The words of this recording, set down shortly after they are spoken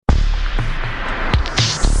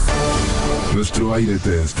Nuestro aire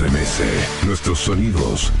te estremece, nuestros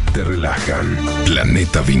sonidos te relajan.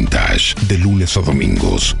 Planeta Vintage, de lunes a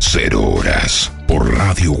domingos, 0 horas, por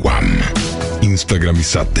Radio One.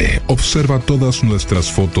 Instagramizate, observa todas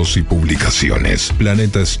nuestras fotos y publicaciones.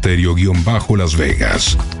 Planeta Estéreo-Las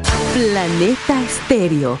Vegas. Planeta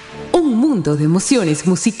Estéreo, un mundo de emociones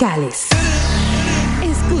musicales.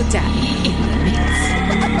 Escucha In The Mix.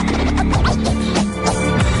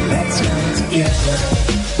 Let's come together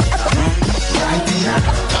right now.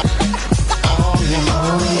 Oh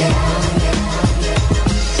yeah.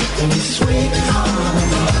 In this sweet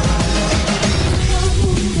harmony.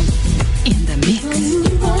 In The Mix.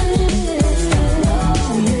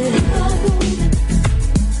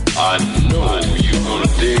 I know you're gonna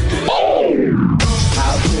dig this.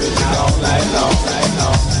 How good all night long.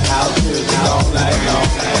 How good all night long.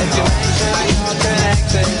 If you make sure you're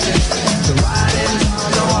connected, the writing's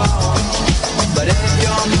on the wall. But if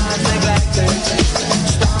your mind's neglected,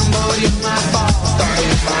 stumble you might fall.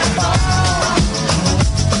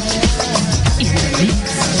 In The Mix.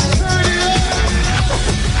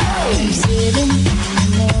 Sitting in the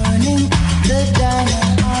morning, the diner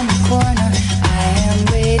on the corner. I am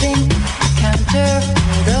waiting, counter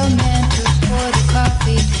for the man to pour the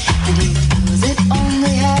coffee, and he fills it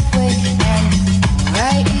only halfway. And before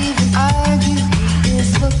I even argue, he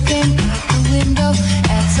is looking out the window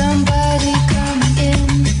at somebody coming in.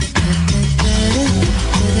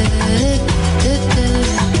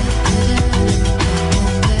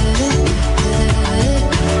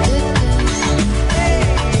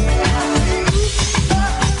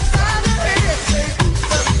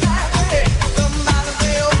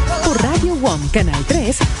 Canal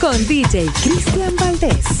 3 con DJ Cristian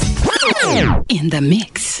Valdés. In The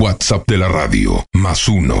Mix. WhatsApp de la radio,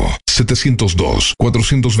 +1 702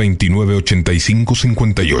 429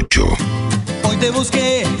 8558. Hoy te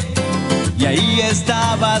busqué y ahí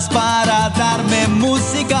estabas para darme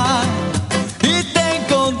música y te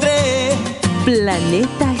encontré.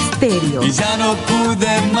 Planeta Estéreo. Y ya no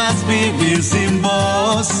pude más vivir sin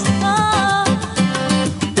vos.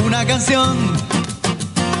 Una canción,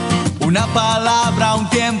 una palabra, un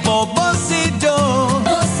tiempo, vos y yo.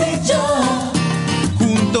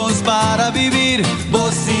 Juntos para vivir,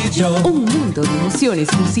 vos y yo. Un mundo de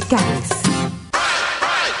emociones musicales.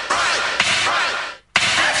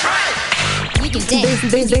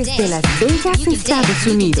 Desde Las Vegas, Estados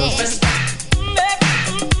Unidos.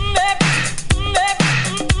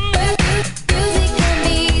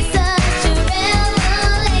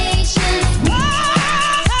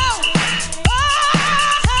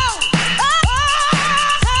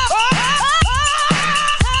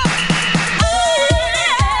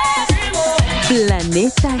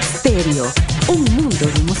 Planeta Estéreo, un mundo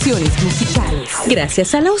de emociones musicales.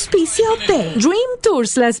 Gracias al auspicio de Dream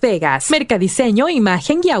Tours Las Vegas, Mercadiseño,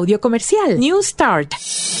 Imagen y Audio Comercial, New Start.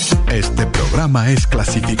 Este programa es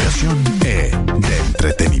clasificación E, de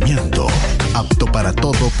entretenimiento, apto para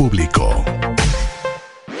todo público.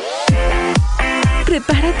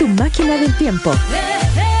 Prepara tu máquina del tiempo.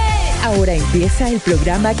 Ahora empieza el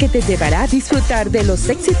programa que te llevará a disfrutar de los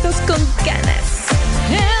éxitos con ganas.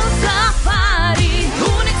 El Safari,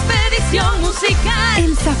 una expedición musical.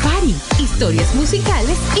 El Safari, historias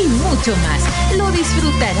musicales y mucho más. Lo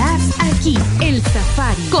disfrutarás aquí, El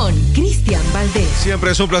Safari, con Cristian Valdés.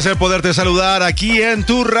 Siempre es un placer poderte saludar aquí en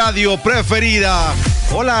tu radio preferida.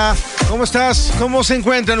 Hola, ¿cómo estás? ¿Cómo se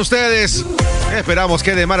encuentran ustedes? Esperamos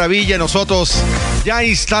que de maravilla. Nosotros ya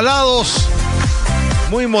instalados,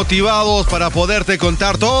 muy motivados para poderte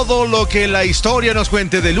contar todo lo que la historia nos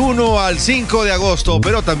cuente del 1 al 5 de agosto,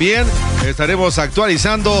 pero también estaremos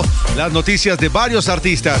actualizando las noticias de varios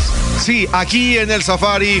artistas. Sí, aquí en el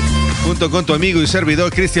Safari, junto con tu amigo y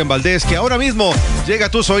servidor Cristian Valdés, que ahora mismo llega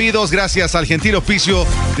a tus oídos gracias al gentil oficio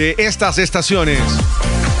de estas estaciones.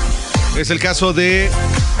 Es el caso de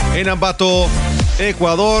en Ambato,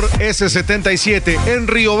 Ecuador, S77, en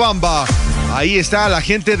Riobamba. Ahí está la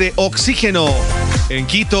gente de Oxígeno. En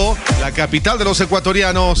Quito, la capital de los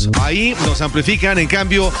ecuatorianos, ahí nos amplifican en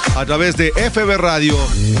cambio a través de FB Radio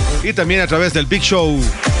y también a través del Big Show.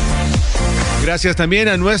 Gracias también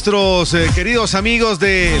a nuestros queridos amigos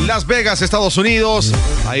de Las Vegas, Estados Unidos.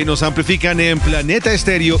 Ahí nos amplifican en Planeta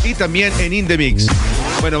Estéreo y también en In The Mix.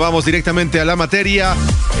 Bueno, vamos directamente a la materia.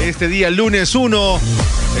 Este día, lunes 1,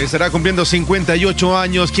 estará cumpliendo 58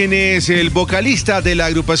 años. ¿Quién es el vocalista de la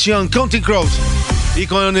agrupación Counting Crows? Y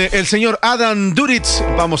con el señor Adam Duritz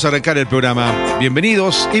vamos a arrancar el programa.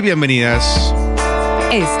 Bienvenidos y bienvenidas.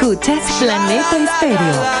 Escuchas Planeta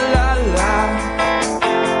Estéreo.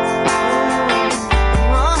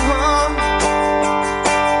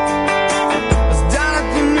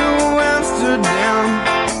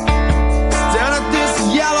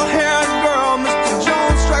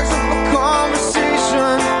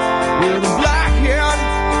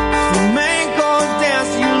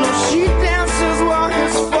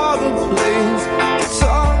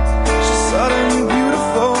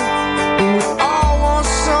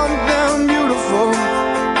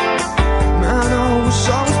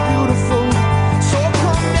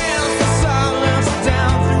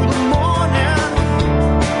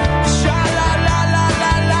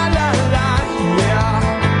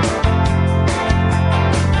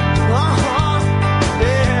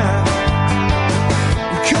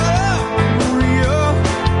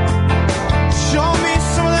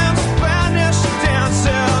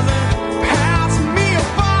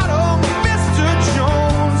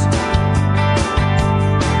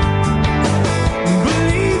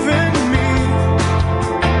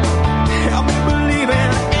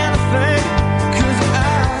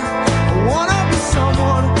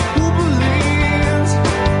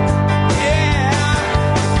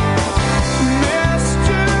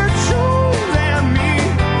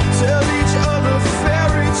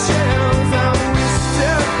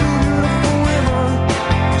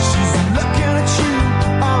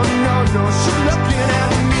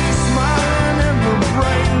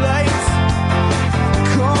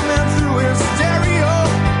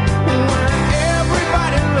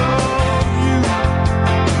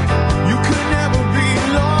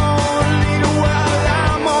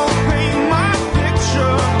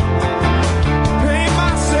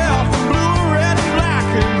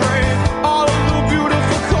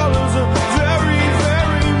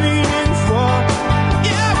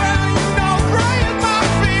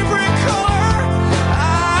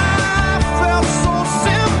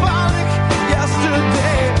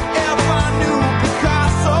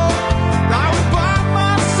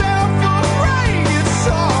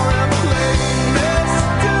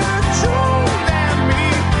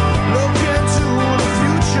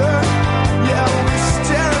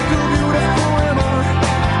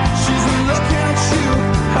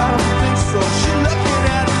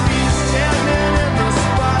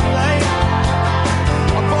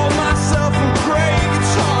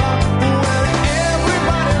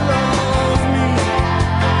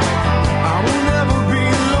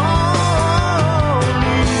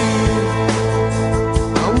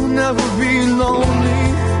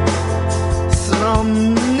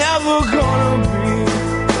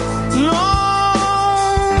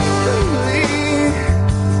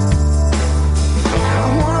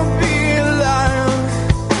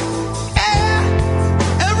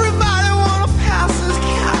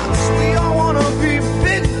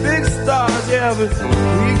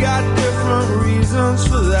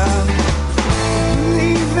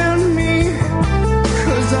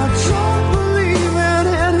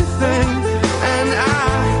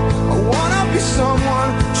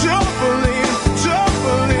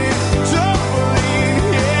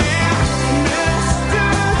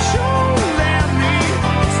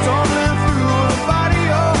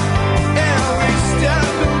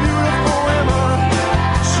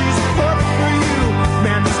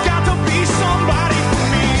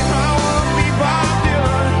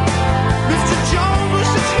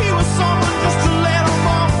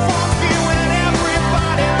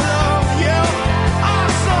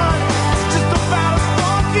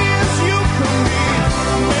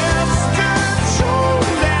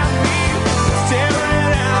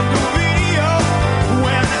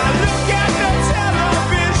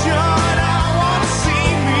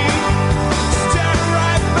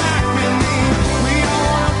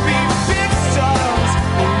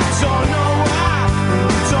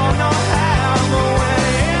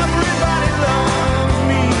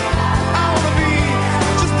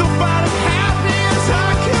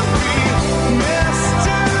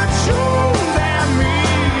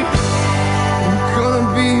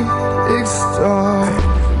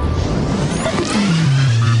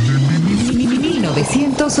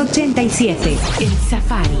 1987, El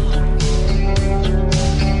Safari.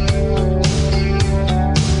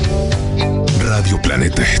 Radio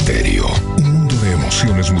Planeta Estéreo, un mundo de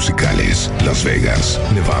emociones musicales. Las Vegas,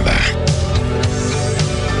 Nevada.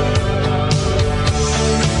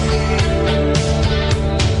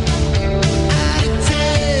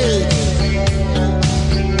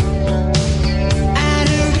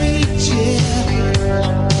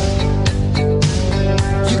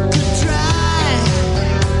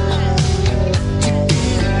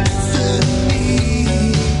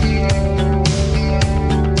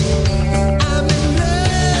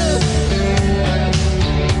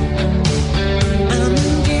 I'm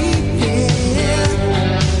in deep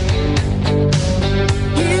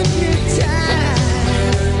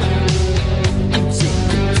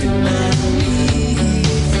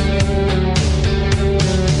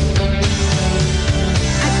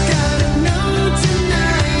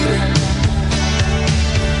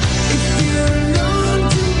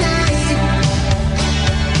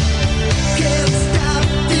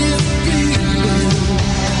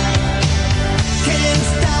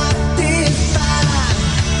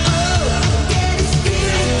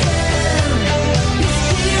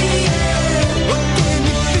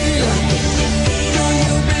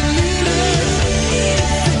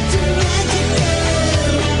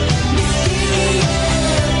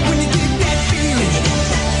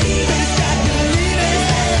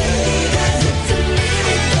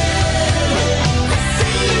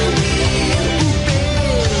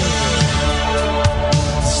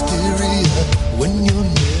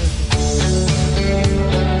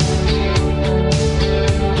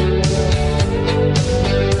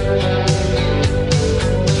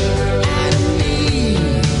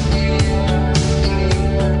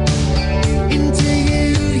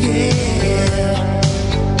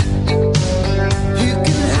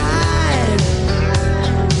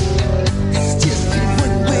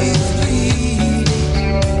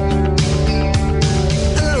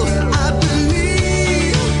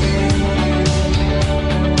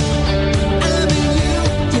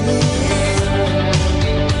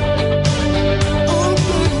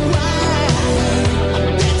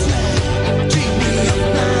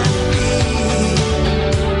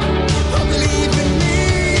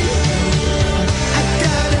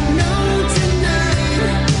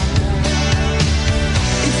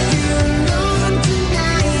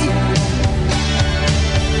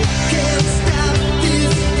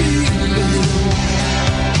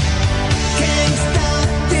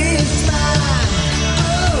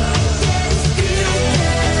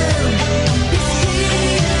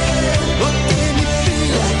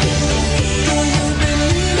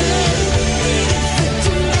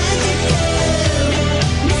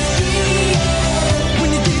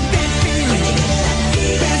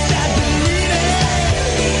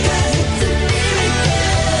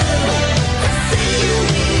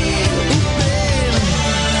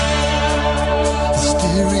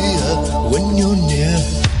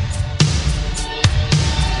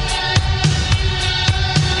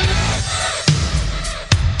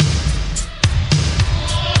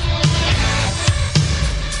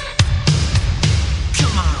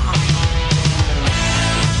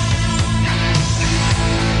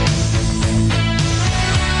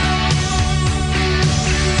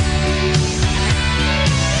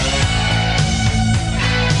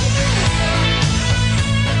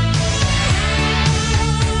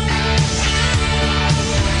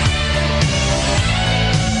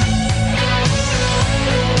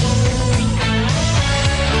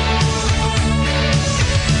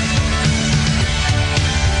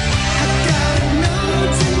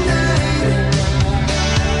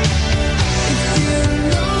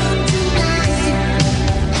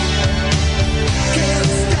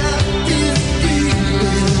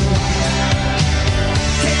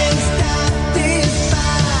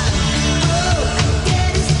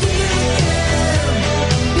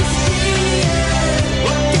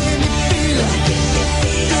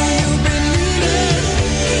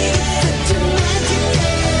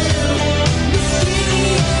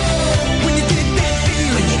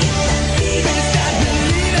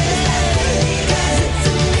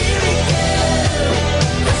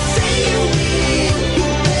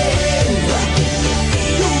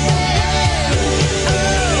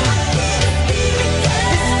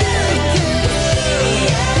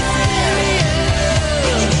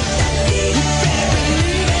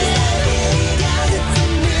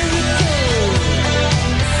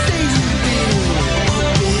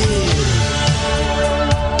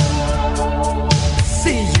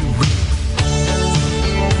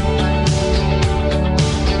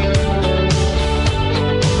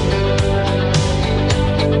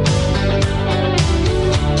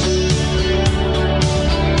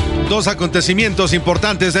dos acontecimientos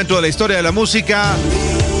importantes dentro de la historia de la música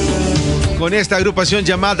con esta agrupación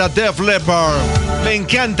llamada Def Leppard. Me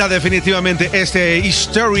encanta definitivamente este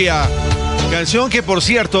Hysteria, canción que por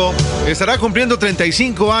cierto estará cumpliendo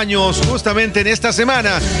 35 años justamente en esta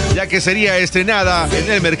semana, ya que sería estrenada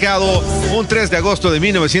en el mercado un 3 de agosto de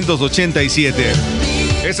 1987.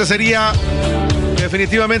 Este sería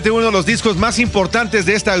definitivamente uno de los discos más importantes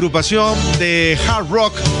de esta agrupación de hard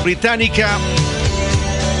rock británica.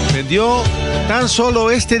 Vendió tan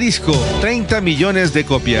solo este disco 30 millones de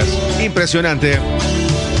copias. Impresionante.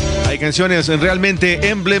 Hay canciones realmente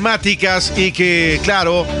emblemáticas y que,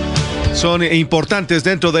 claro, son importantes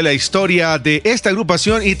dentro de la historia de esta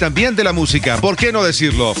agrupación y también de la música. ¿Por qué no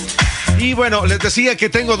decirlo? Y bueno, les decía que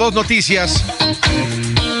tengo dos noticias.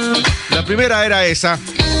 La primera era esa,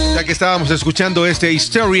 ya que estábamos escuchando este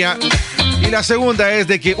Hysteria. Y la segunda es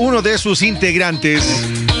de que uno de sus integrantes,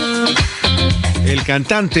 el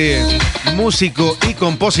cantante, músico y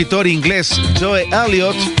compositor inglés Joe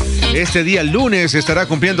Elliott, este día lunes estará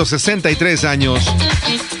cumpliendo 63 años.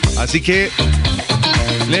 Así que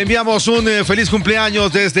le enviamos un feliz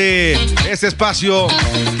cumpleaños desde este espacio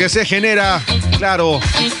que se genera, claro,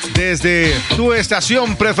 desde tu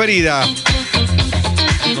estación preferida.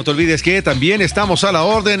 No te olvides que también estamos a la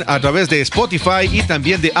orden a través de Spotify y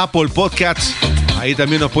también de Apple Podcasts. Ahí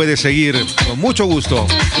también nos puedes seguir con mucho gusto.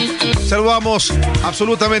 Saludamos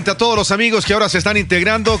absolutamente a todos los amigos que ahora se están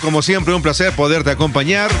integrando. Como siempre, un placer poderte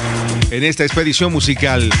acompañar en esta expedición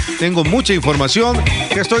musical. Tengo mucha información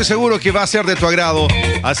que estoy seguro que va a ser de tu agrado.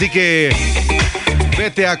 Así que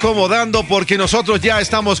vete acomodando porque nosotros ya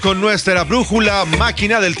estamos con nuestra brújula,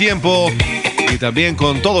 máquina del tiempo y también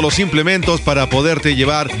con todos los implementos para poderte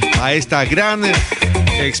llevar a esta gran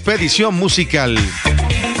expedición musical.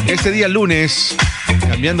 Este día lunes,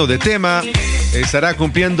 cambiando de tema, estará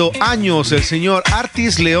cumpliendo años el señor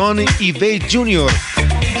Artis León y Bay Jr.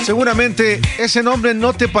 Seguramente ese nombre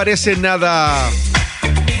no te parece nada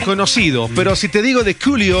conocido, pero si te digo de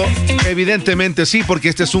Coolio, evidentemente sí, porque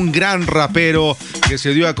este es un gran rapero que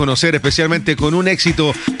se dio a conocer especialmente con un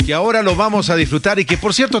éxito que ahora lo vamos a disfrutar y que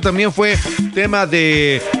por cierto también fue tema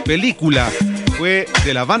de película, fue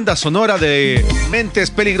de la banda sonora de Mentes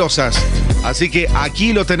Peligrosas. Así que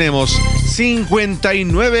aquí lo tenemos,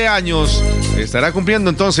 59 años. Estará cumpliendo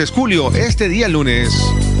entonces Julio este día lunes.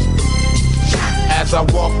 As I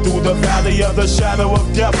walk through the valley of the shadow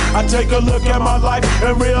of death, I take a look at my life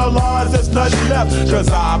and realize there's nothing left. Cause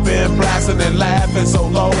I've been blasting and laughing so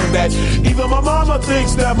long that even my mama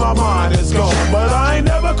thinks that my mind is gone. But I ain't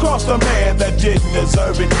never crossed a man that didn't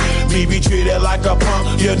deserve it. Me be treated like a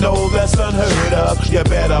punk, you know that's unheard of. You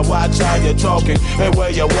better watch how you're talking and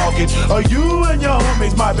where you're walking, or you and your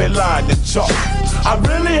homies might be lying to chalk. I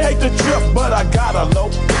really hate the trip, but I gotta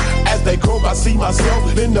low. As they croak, I see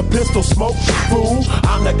myself in the pistol smoke. Fool,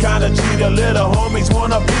 I'm the kind of G the little homies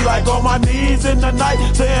wanna be like, on my knees in the night,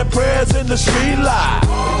 saying prayers in the street light.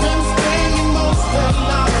 Been spending most of the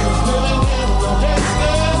night living in the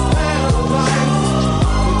gangster's paradise.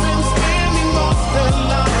 Been spending most of the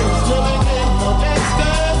night living in the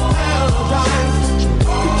gangster's paradise.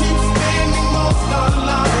 We keep spending most of the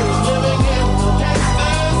night living in the gangster's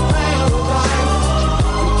paradise.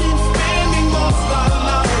 We keep spending most of the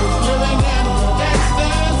night.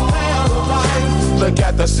 Look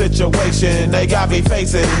at the situation they got me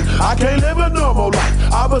facing. I can't live a normal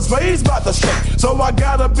life. I was raised by the street, so I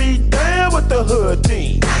gotta be down with the hood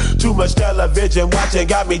team. Too much television watching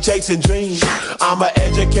got me chasing dreams. I'm an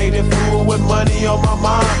educated fool with money on my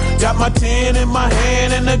mind. Got my tin in my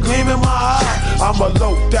hand and a gleam in my eye. I'm a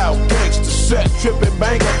loped out gangster, set tripping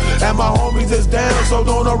banker, and my homies is down, so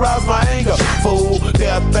don't arouse my anger. Fool,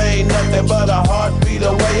 death ain't nothing but a heartbeat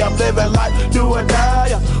away. I'm living life, do or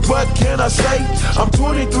die. What can I say? I'm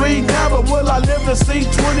 23 now, but will I live to see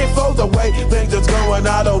 24? The way things is going,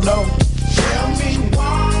 I don't know. Tell me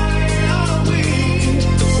why are we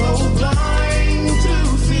so blind to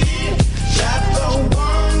see that the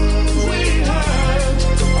ones we hurt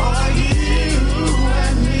are you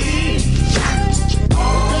and me?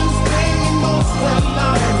 I've been spending most of the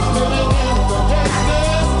night living in the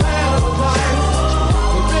gangster's paradise.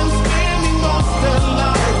 We've been spending most of the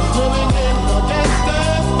night living in the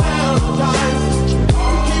gangster's paradise.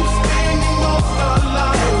 We keep spending most of the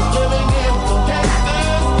night living in the gangster's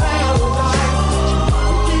paradise.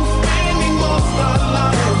 We keep spending most of the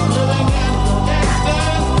night living in the gangster's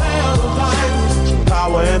paradise.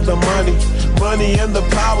 Power and the money, money and the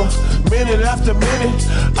power. Minute after minute,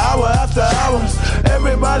 hour after hour,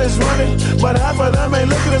 everybody's running, but half of them ain't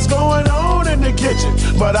looking what's going on in the kitchen.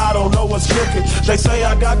 But I don't know what's was crooked. They say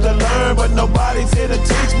I got to learn, but nobody's here to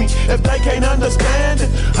teach me. If they can't understand it,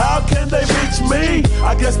 how can they reach me?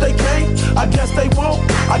 I guess they can't, I guess they won't,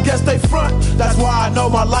 I guess they front. That's why I know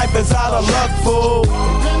my life is out of luck, fool.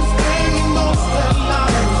 Been spending most of their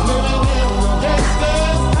lives living in a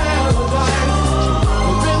gangster's paradise.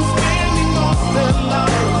 Been spending most of their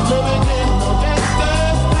lives living in a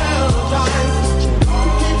gangster's paradise. We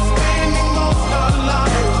keep spending most of our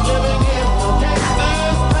lives living in a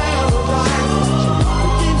gangster's paradise.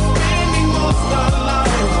 We keep spending most of our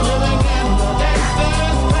lives living in a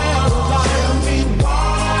gangster's paradise. Tell me why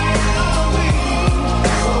are we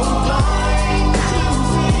so blind to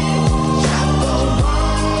see that the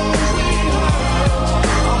wrongs we heard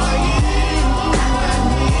are you and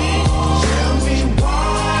me? Tell me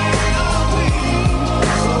why are we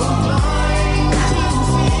so blind to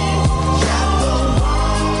see that the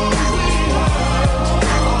wrongs we heard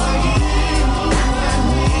are you and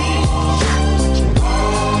me?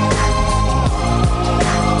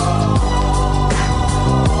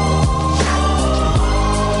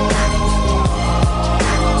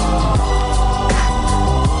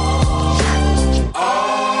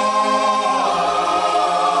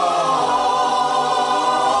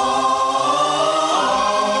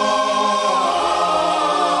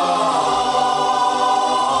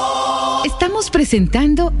 Estamos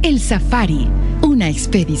presentando El Safari, una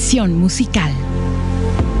expedición musical.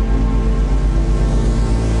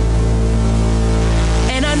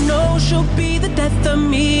 And I know she'll be the death of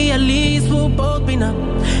me, at least we'll both be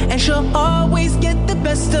numb. And she'll always get the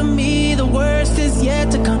best of me, the worst is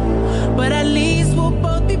yet to come. But at least we'll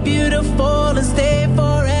both be beautiful and stay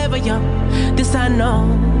forever young. This I know,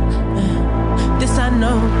 this I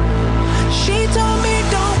know. She told me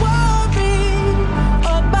don't worry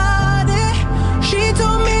about it. She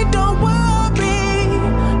told me don't worry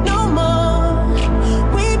no more.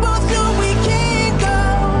 We both know we can't go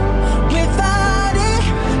without it.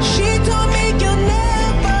 She told me you'll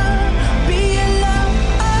never be alone.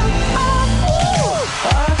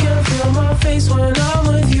 I can feel my face when I'm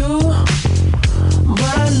with you,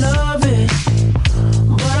 but I love it,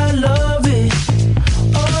 but I love it.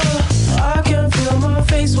 Oh, I can feel my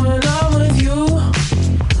face when I'm with you,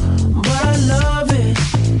 but I love it,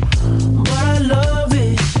 but I love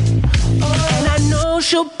it. Oh, and I know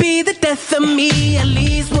she'll be the death of me, at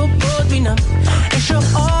least we'll both be numb. And she'll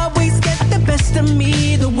always get the best of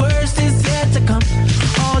me, the worst is yet to come.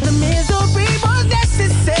 All the misery was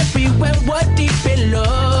necessary when we're deep in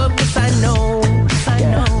love. Yes, I know,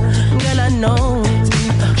 girl, I know.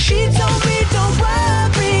 She told me don't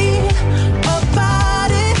worry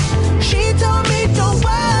about it. She told me don't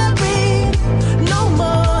worry no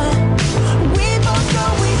more. We both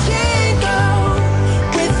know we can't go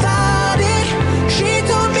without it. She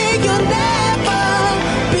told me you'll never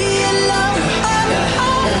be alone.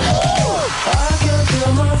 I can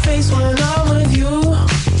feel my face when I'm with you,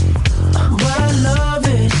 but I love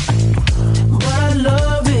it, but I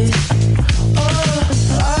love it. Oh,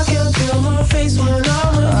 I can feel my face when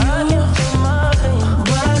I'm with you,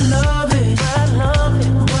 but I love it, but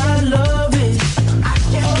I love it. I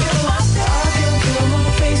can feel my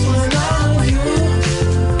face when I'm with you,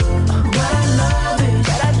 but I love it,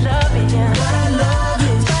 but I love it, but I love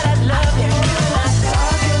it, but I love it. I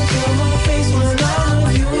can feel my face when I'm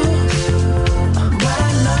with you, but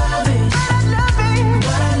I love it, but I love it,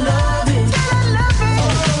 but I love it, but I love it.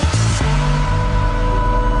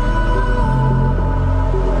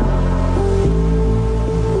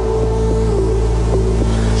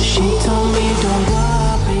 She told me don't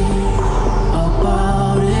worry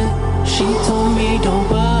about it. She told me don't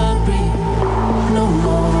worry no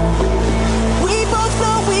more. We both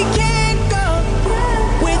know we can't go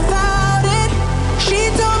without it. She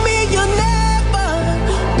told me you'll never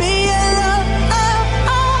be alone.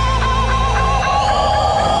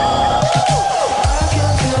 I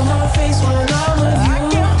can feel my face when I'm with you. I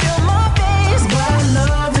can feel my face, but I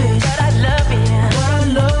love it, but I love it, but I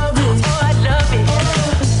love it. Oh, I love it.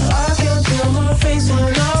 I can feel my face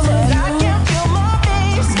when I'm with you. I can feel my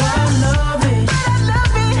face, but I love it, but I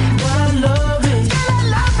love it, but I love it, but I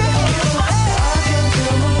love it. I can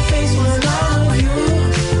feel my face when I'm with you,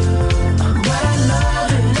 but I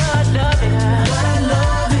love it, but I love it, but I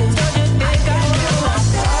love it. Don't you think I can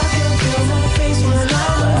feel my face when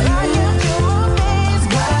I'm with you? I can feel my face,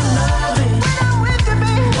 but I love it, when I'm with you,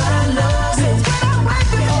 baby, but I love it, when I'm with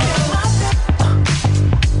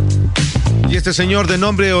you. Y este señor de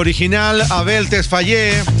nombre original, Abel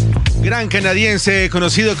Tesfaye, gran canadiense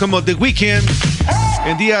conocido como The Weeknd,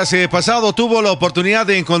 en días pasados tuvo la oportunidad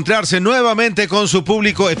de encontrarse nuevamente con su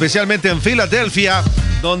público, especialmente en Filadelfia,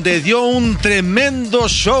 donde dio un tremendo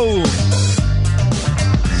show.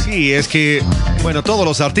 Sí, es que, bueno, todos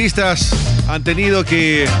los artistas han tenido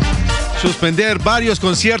que suspender varios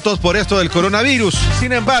conciertos por esto del coronavirus.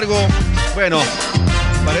 Sin embargo, bueno,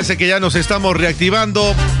 parece que ya nos estamos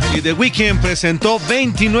reactivando y The Weeknd presentó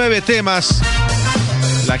 29 temas.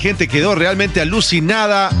 La gente quedó realmente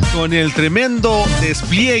alucinada con el tremendo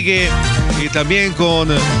despliegue y también con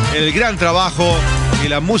el gran trabajo y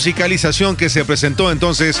la musicalización que se presentó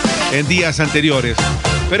entonces en días anteriores.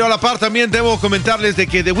 Pero a la par también debo comentarles de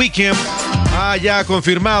que The Weeknd ha ya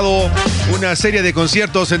confirmado una serie de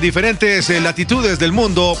conciertos en diferentes latitudes del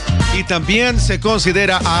mundo y también se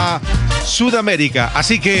considera a Sudamérica.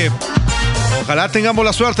 Así que ojalá tengamos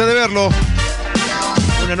la suerte de verlo.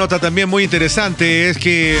 Una nota también muy interesante es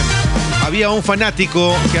que había un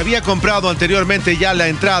fanático que había comprado anteriormente ya la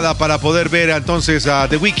entrada para poder ver entonces a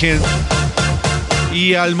The Weeknd.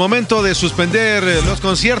 Y al momento de suspender los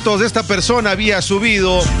conciertos, esta persona había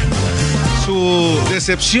subido su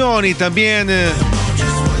decepción y también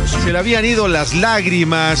se le habían ido las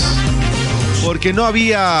lágrimas porque no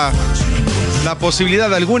había la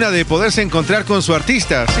posibilidad alguna de poderse encontrar con su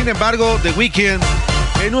artista. Sin embargo, The Weeknd,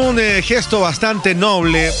 en un gesto bastante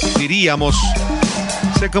noble, diríamos,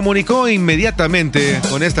 se comunicó inmediatamente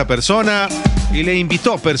con esta persona y le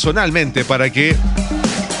invitó personalmente para que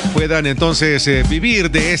puedan entonces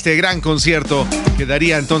vivir de este gran concierto que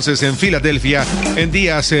daría entonces en Filadelfia en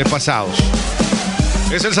días pasados.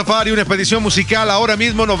 Es el Safari, una expedición musical. Ahora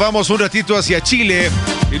mismo nos vamos un ratito hacia Chile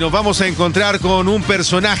y nos vamos a encontrar con un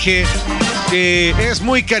personaje que es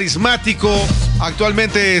muy carismático.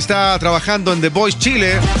 Actualmente está trabajando en The Voice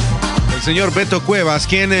Chile, el señor Beto Cuevas,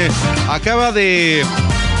 quien acaba de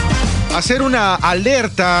hacer una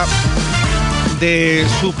alerta de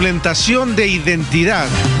suplantación de identidad.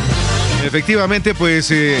 Efectivamente,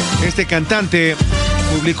 pues este cantante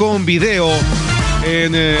publicó un video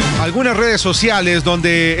en algunas redes sociales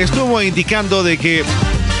donde estuvo indicando de que,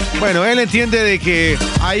 bueno, él entiende de que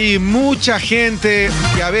hay mucha gente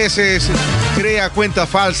que a veces crea cuentas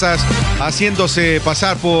falsas haciéndose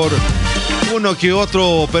pasar por uno que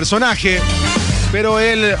otro personaje, pero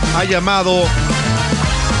él ha llamado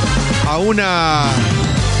a una,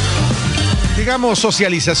 digamos,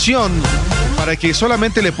 socialización para que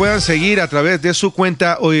solamente le puedan seguir a través de su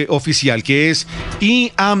cuenta oficial, que es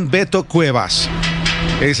Ian Beto Cuevas.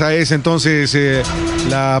 Esa es entonces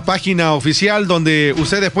la página oficial donde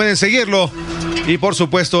ustedes pueden seguirlo. Y por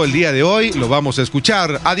supuesto, el día de hoy lo vamos a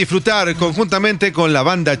escuchar, a disfrutar conjuntamente con la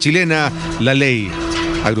banda chilena La Ley,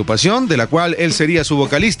 agrupación de la cual él sería su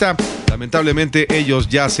vocalista. Lamentablemente ellos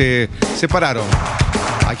ya se separaron.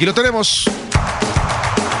 Aquí lo tenemos.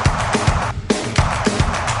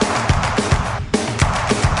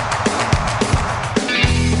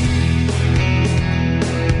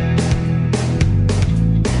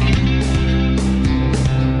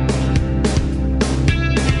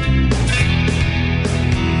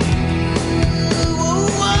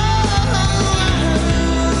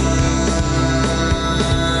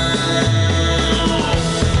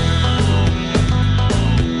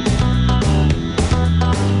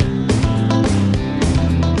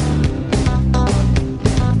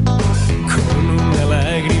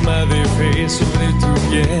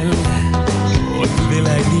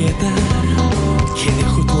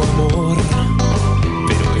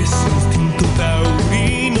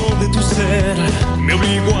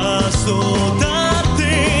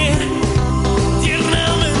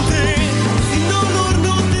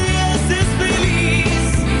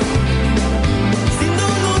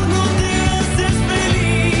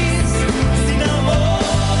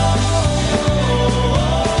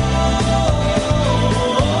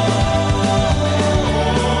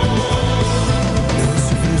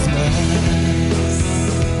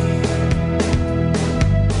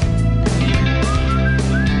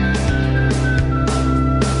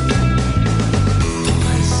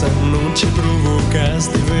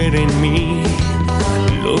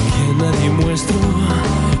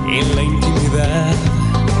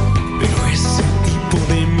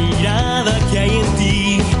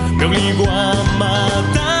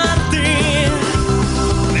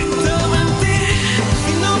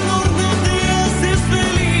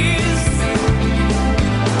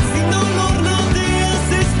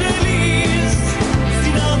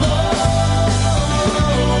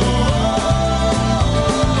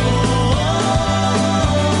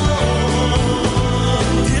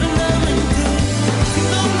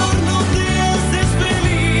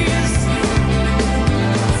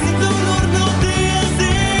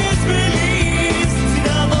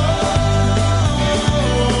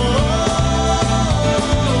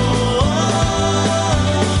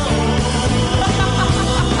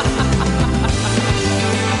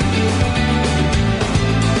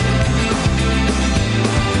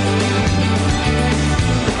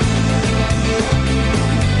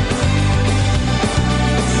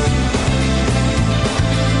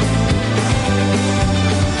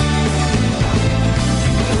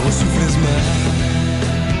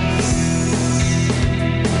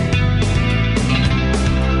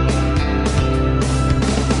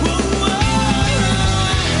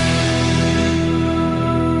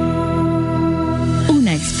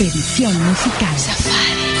 expedición musical.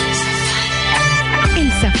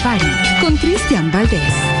 El Safari con Cristian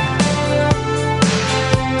Valdés.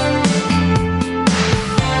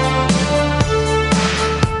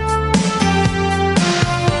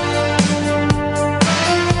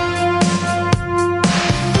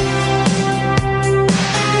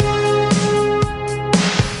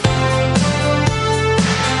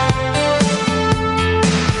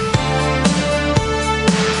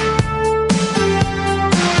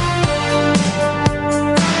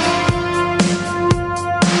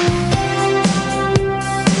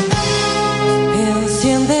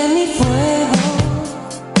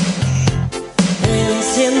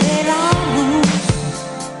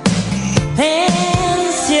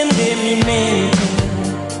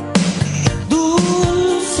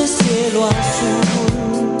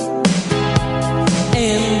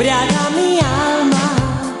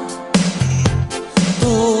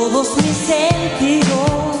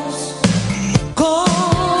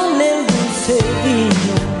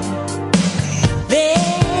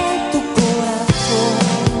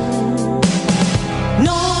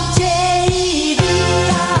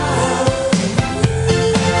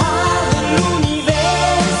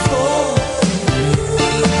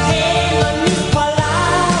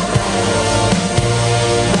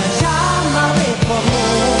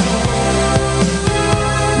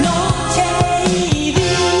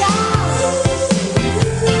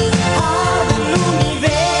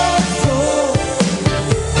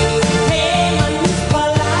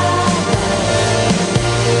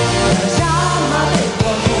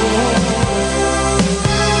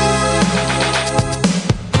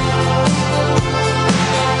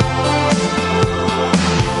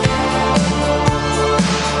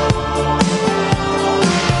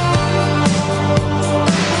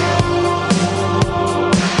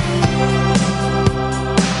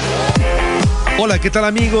 Hola, ¿qué tal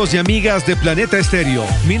amigos y amigas de Planeta Estéreo?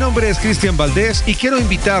 Mi nombre es Cristian Valdés y quiero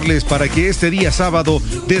invitarles para que este día sábado,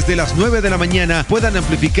 desde las 9 de la mañana, puedan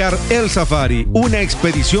amplificar El Safari, una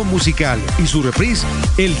expedición musical, y su reprise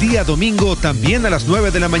el día domingo también a las 9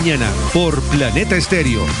 de la mañana por Planeta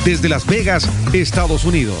Estéreo, desde Las Vegas, Estados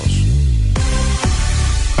Unidos.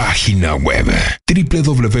 Página web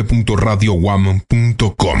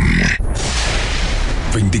www.radiowam.com.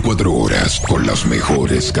 24 horas con las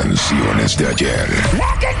mejores canciones de ayer.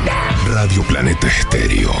 Radio Planeta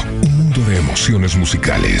Estéreo, un mundo de emociones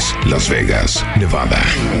musicales. Las Vegas, Nevada.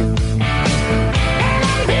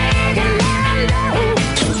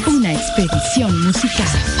 Una expedición musical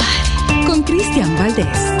con Cristian Valdés.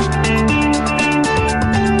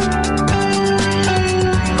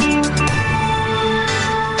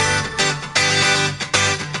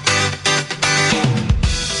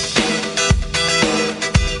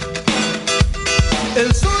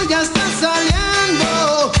 El sol ya está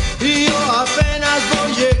saliendo y yo apenas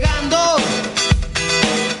voy llegando.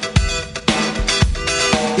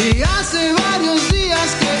 Y hace varios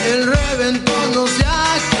días que el reventón no se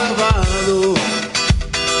ha acabado.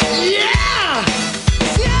 ¡Yeah!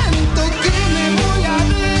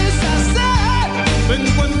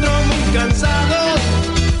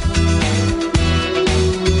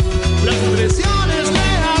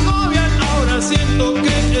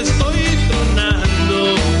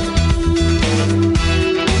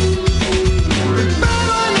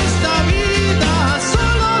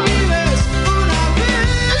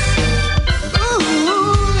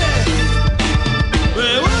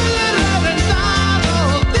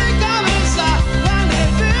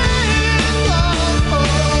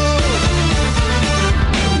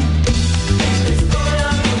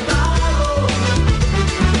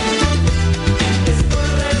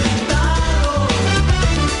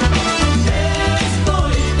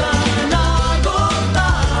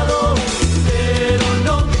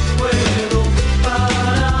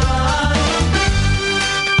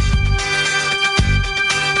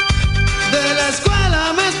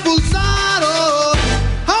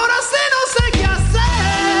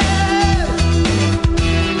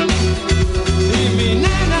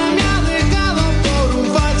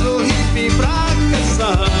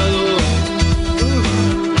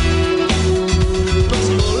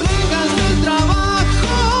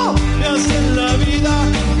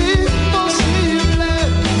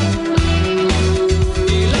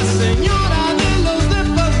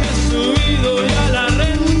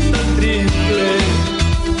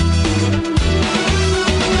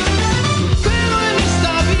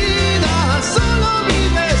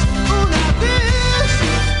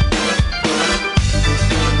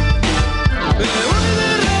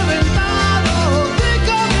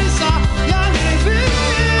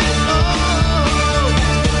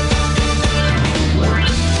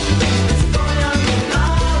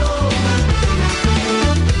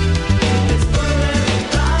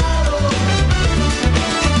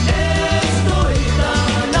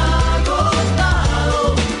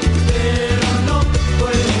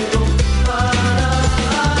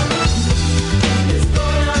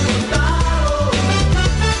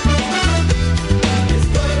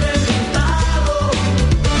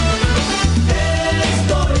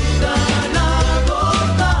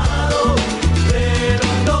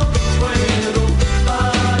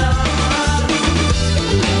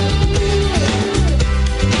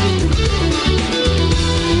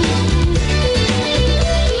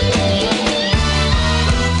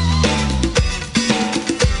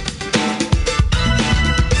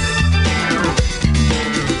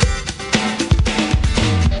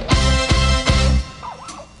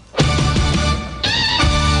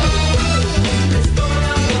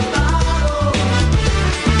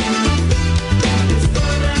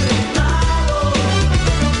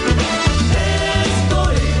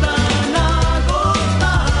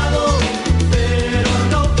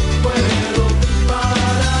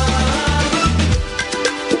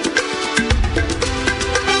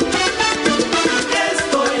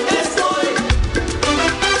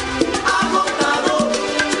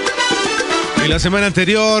 La semana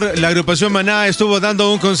anterior, la agrupación Maná estuvo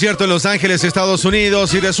dando un concierto en Los Ángeles, Estados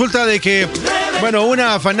Unidos, y resulta de que, bueno,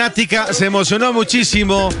 una fanática se emocionó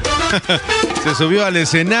muchísimo, se subió al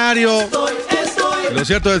escenario. Lo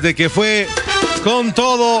cierto es de que fue con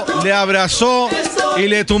todo, le abrazó y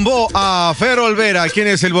le tumbó a Fer Olvera, quien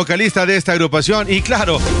es el vocalista de esta agrupación. Y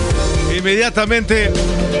claro, inmediatamente,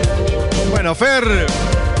 bueno, Fer,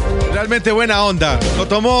 realmente buena onda, lo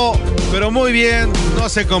tomó, pero muy bien, no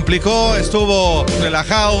se complicó, estuvo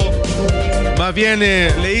relajado. Más bien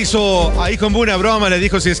le hizo ahí como una broma, le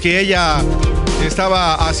dijo si es que ella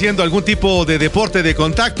estaba haciendo algún tipo de deporte de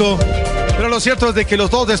contacto. Pero lo cierto es de que los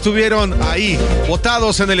dos estuvieron ahí,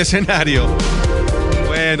 botados en el escenario.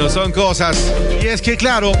 Bueno, son cosas. Y es que,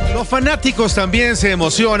 claro, los fanáticos también se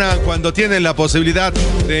emocionan cuando tienen la posibilidad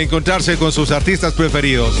de encontrarse con sus artistas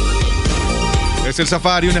preferidos. Es el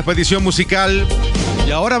Safari, una expedición musical. Y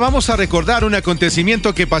ahora vamos a recordar un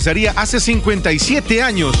acontecimiento que pasaría hace 57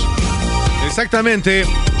 años. Exactamente,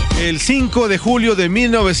 el 5 de julio de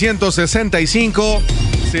 1965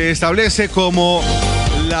 se establece como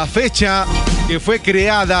la fecha que fue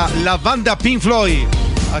creada la banda Pink Floyd.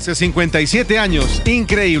 Hace 57 años,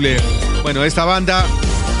 increíble. Bueno, esta banda,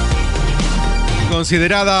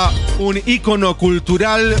 considerada un ícono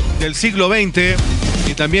cultural del siglo XX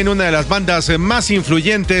y también una de las bandas más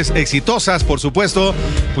influyentes, exitosas, por supuesto,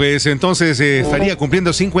 pues entonces estaría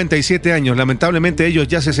cumpliendo 57 años. Lamentablemente ellos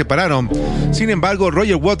ya se separaron. Sin embargo,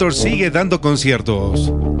 Roger Waters sigue dando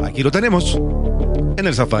conciertos. Aquí lo tenemos en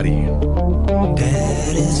el Safari.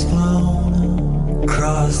 Dad is flown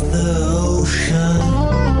across the ocean,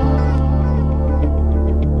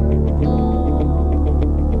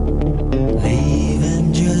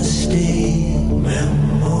 leaving just a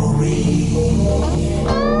memory.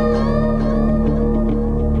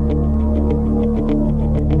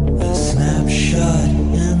 A snapshot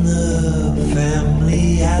in the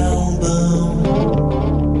family album.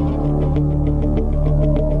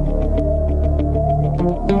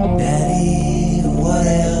 Daddy, what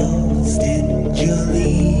else did you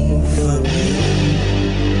leave for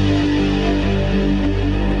me?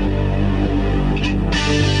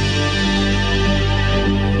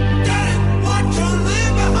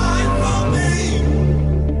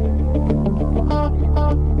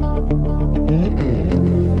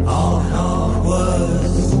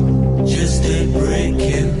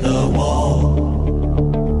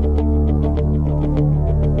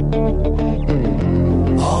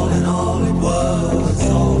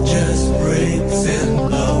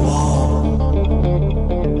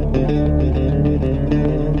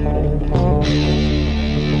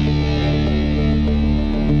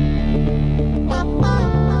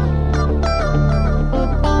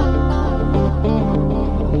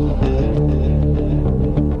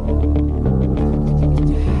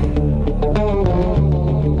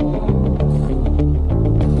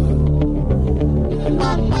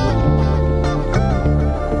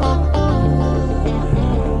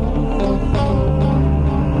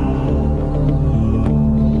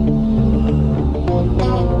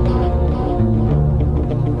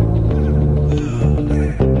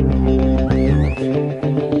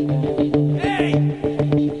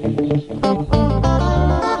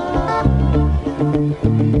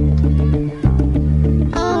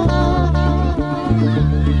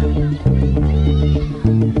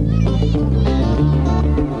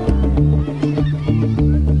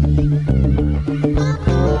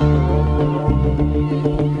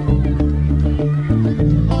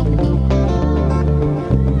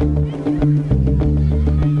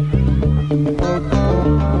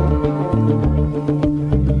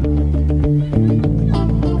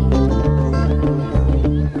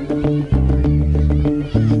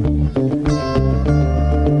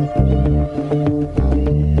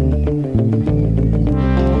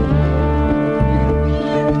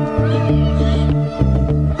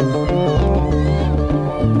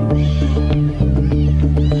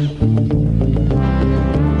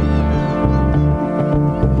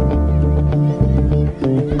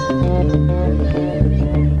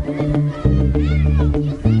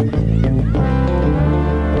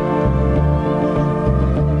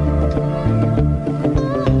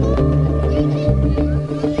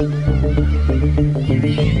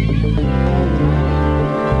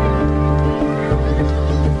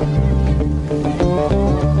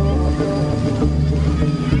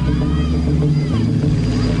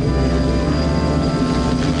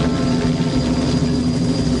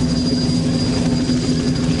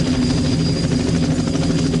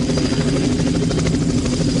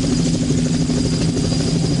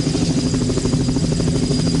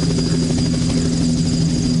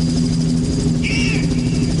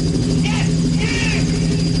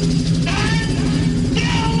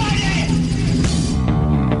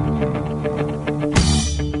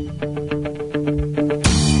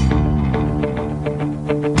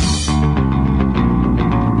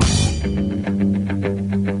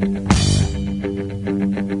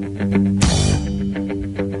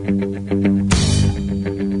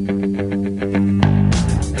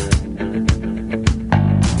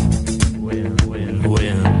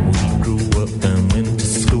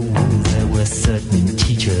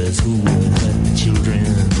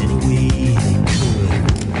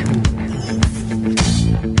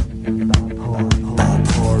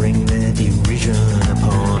 decision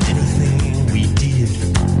upon anything we did,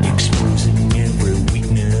 exposing every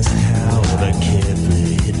weakness, however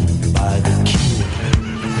carefully hidden by the kid.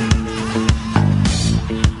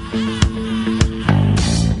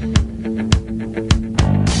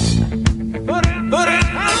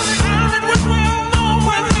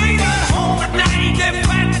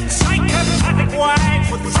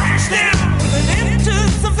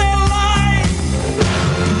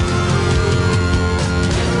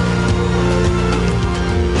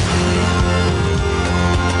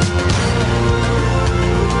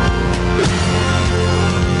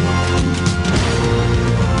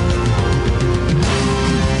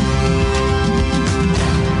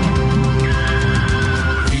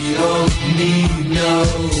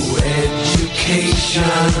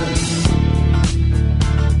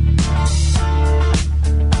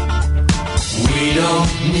 We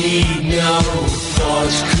don't need no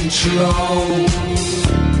thought control.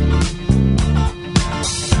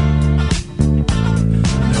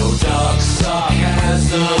 No dark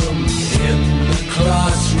sarcasm in the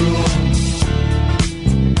classroom.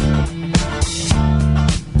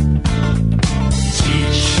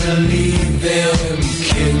 Teacher, leave them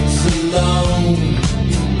kids alone.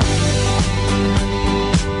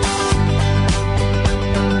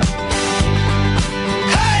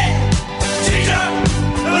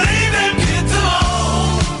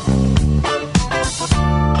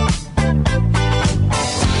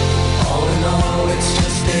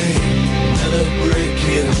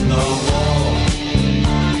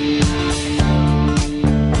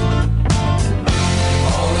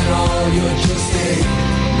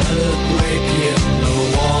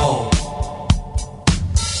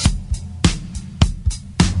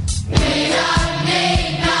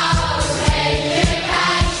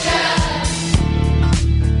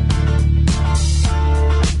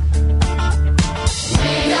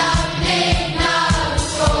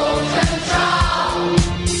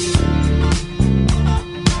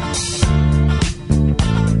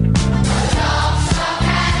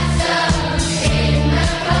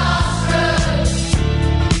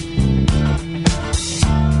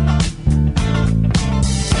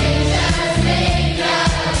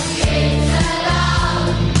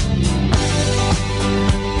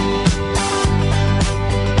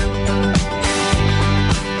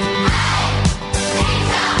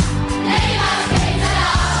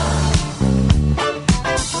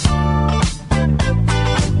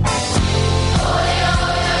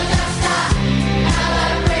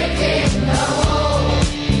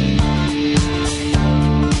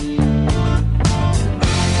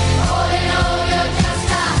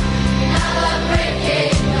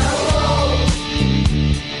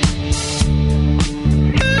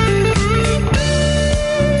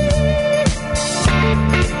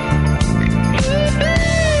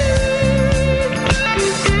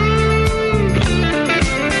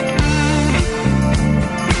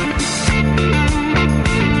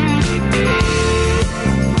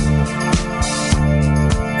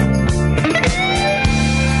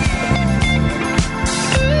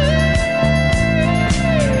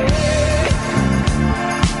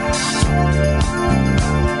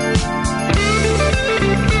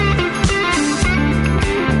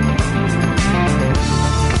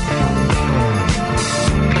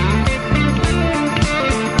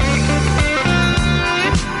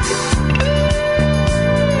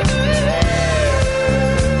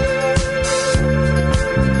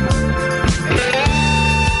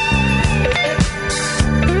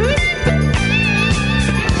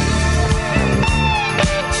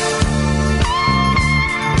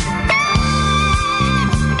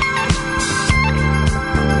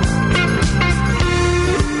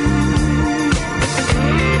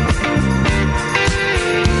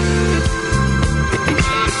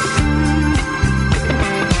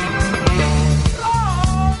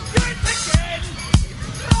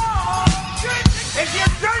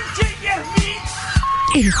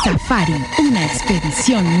 Safari, una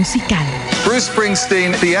expedición musical. Bruce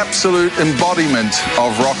Springsteen, the absolute embodiment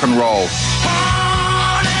of rock and roll.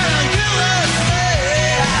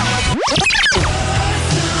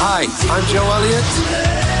 Hi, I'm Joe Elliott.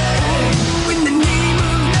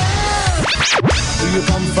 Do you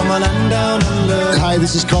come from a land down under? Hi,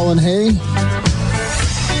 this is Colin Hay.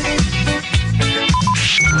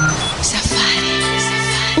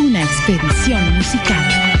 Safari, una expedición musical.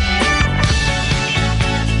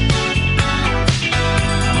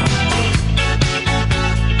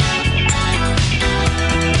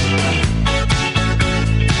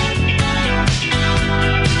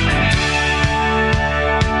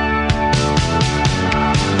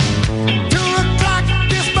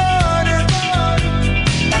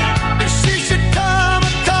 She should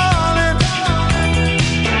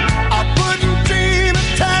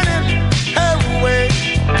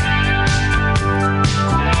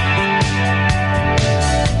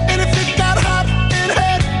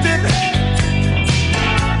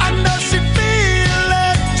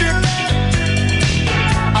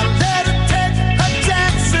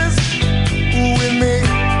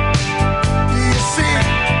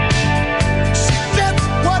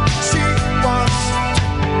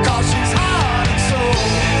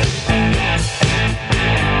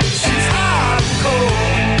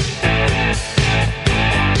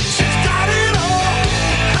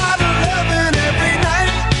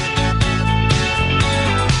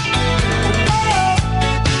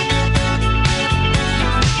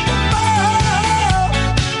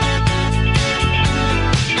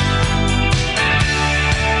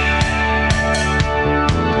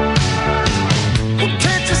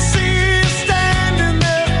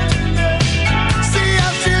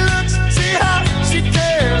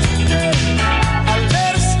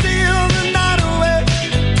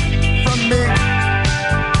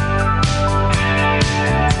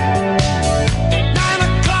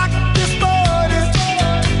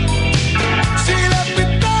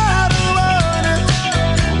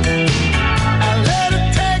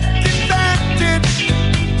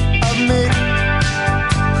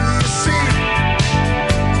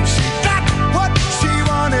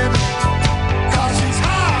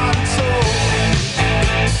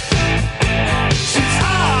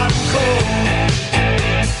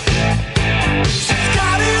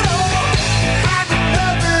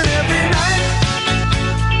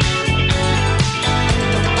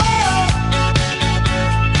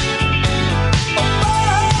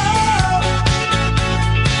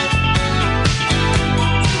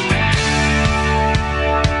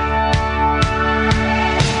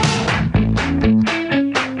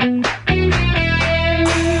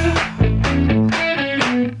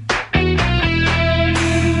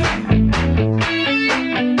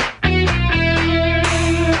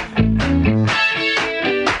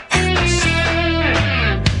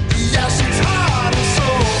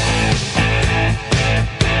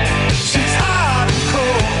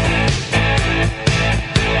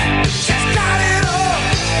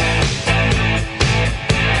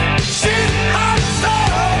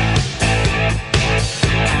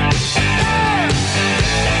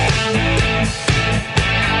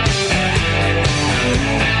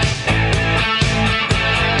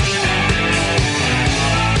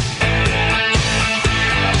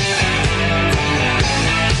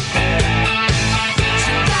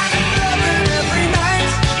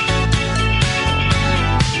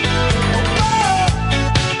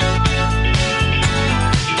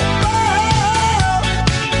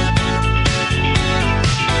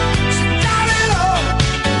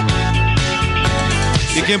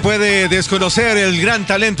 ¿Y quién puede desconocer el gran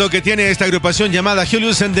talento que tiene esta agrupación llamada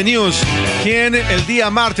Julius and the News? Quien el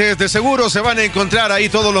día martes de seguro se van a encontrar ahí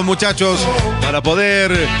todos los muchachos para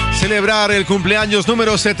poder celebrar el cumpleaños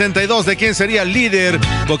número 72 de quien sería el líder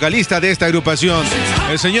vocalista de esta agrupación,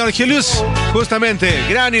 el señor Julius, justamente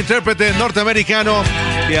gran intérprete norteamericano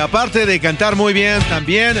que aparte de cantar muy bien,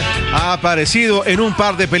 también ha aparecido en un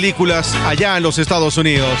par de películas allá en los Estados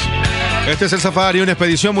Unidos. Este es el Safari, una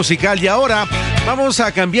expedición musical, y ahora vamos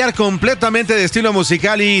a cambiar completamente de estilo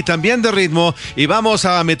musical y también de ritmo, y vamos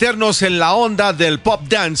a meternos en la onda del pop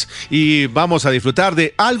dance y vamos a disfrutar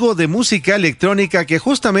de algo de música electrónica que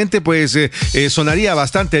justamente pues sonaría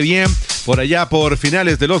bastante bien por allá por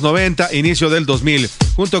finales de los 90, inicio del 2000,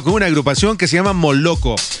 junto con una agrupación que se llama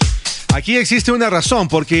Moloco. Aquí existe una razón,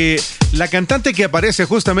 porque la cantante que aparece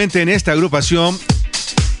justamente en esta agrupación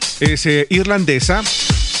es irlandesa.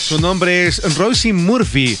 Su nombre es Roisin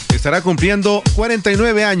Murphy. Estará cumpliendo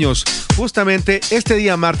 49 años justamente este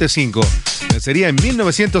día martes 5. Sería en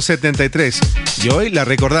 1973. Y hoy la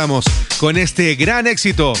recordamos con este gran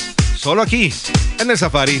éxito, solo aquí, en el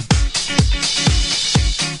Safari.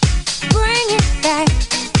 Bring it back,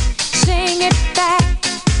 sing it back,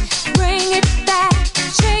 bring it back,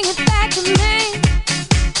 sing it back to me.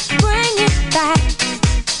 Bring it back,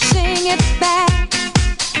 sing it back,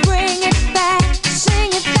 bring it back,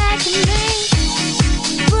 sing it back to me.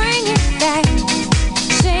 Bring it back,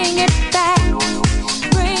 sing it back,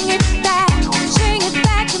 bring it back, sing it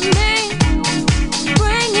back to me.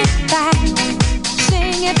 Bring it back,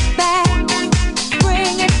 sing it back,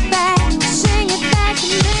 bring it back, sing it back to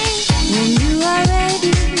me. When you are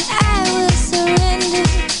ready, I will surrender.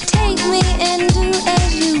 Take me and do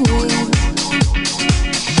as you will.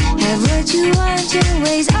 Have what you want, your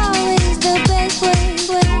way's always the best way.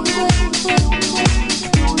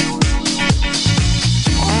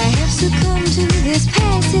 I have succumbed to this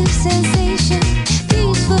passive sensation,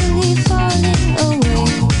 peacefully falling away.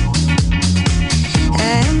 I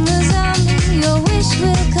am the zombie, your wish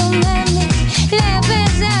will command me. Laugh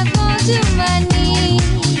as I fall to my knees.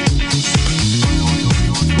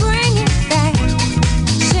 Bring it back,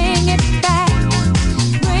 sing it back,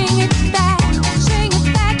 bring it back, sing it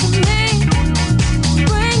back to me.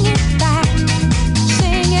 Bring it back,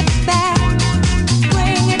 sing it back,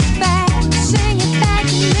 bring it back, sing it back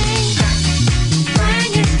to me.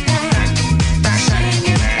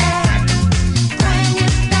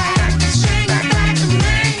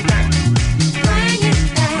 Bring it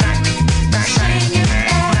back, sing it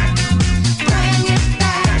back, bring it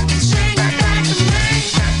back, sing it back to me. Bring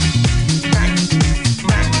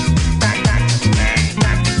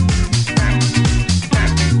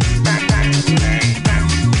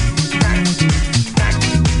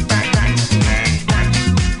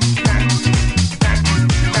it back,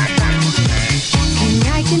 sing it back, bring it back, sing it back to me. Can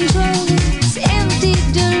I control this empty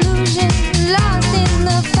delusion, lost in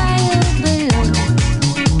the fire below?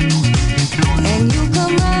 And you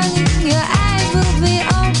come running, your eyes will be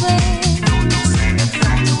open.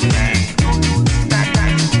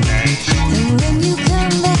 And when you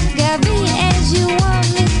come back, I'll be as you want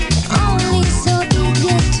me, only so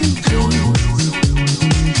eager to please.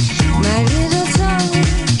 My little song will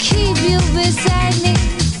keep you beside me,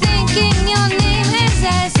 thinking your name as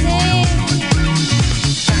I sing.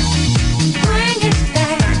 Bring it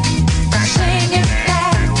back, sing it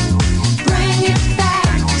back, bring it back,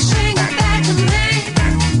 sing it back to me.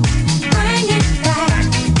 Bring it back,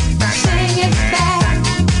 sing it back,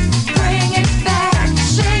 bring it back,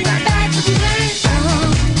 sing it back to me.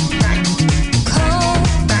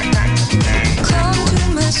 Come to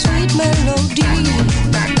my sweet melody.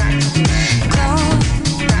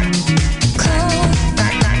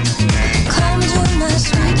 Come to my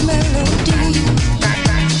sweet melody.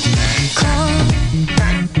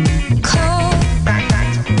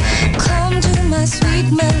 Come to my sweet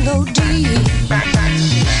melody.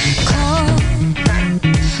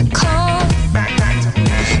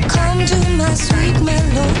 Come to my sweet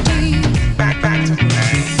melody.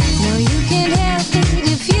 No, you can't help it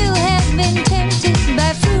if you have been tempted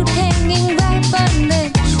by fruit hanging ripe on the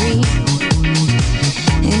tree.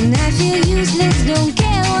 And I feel useless, don't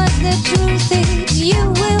care what the truth is. You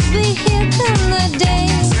will be here come the day.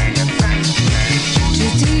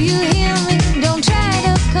 Do you hear me? Don't try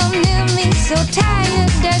to come near me. So tired,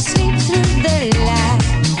 I sleep through the light.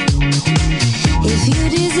 If you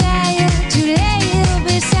desire to lay here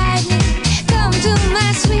beside me, come to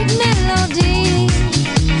my sweet melody.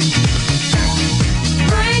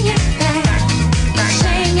 Bring it back,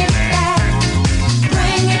 sing it back,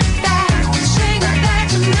 bring it back, sing it back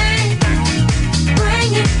to me.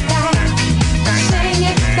 Bring it back, sing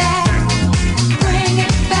it back, bring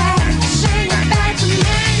it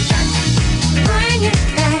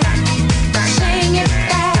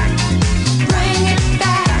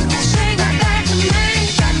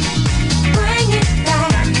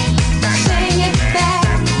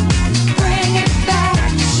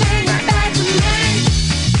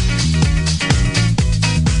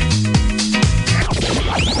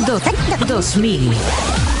 2000.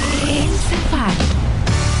 El Safari.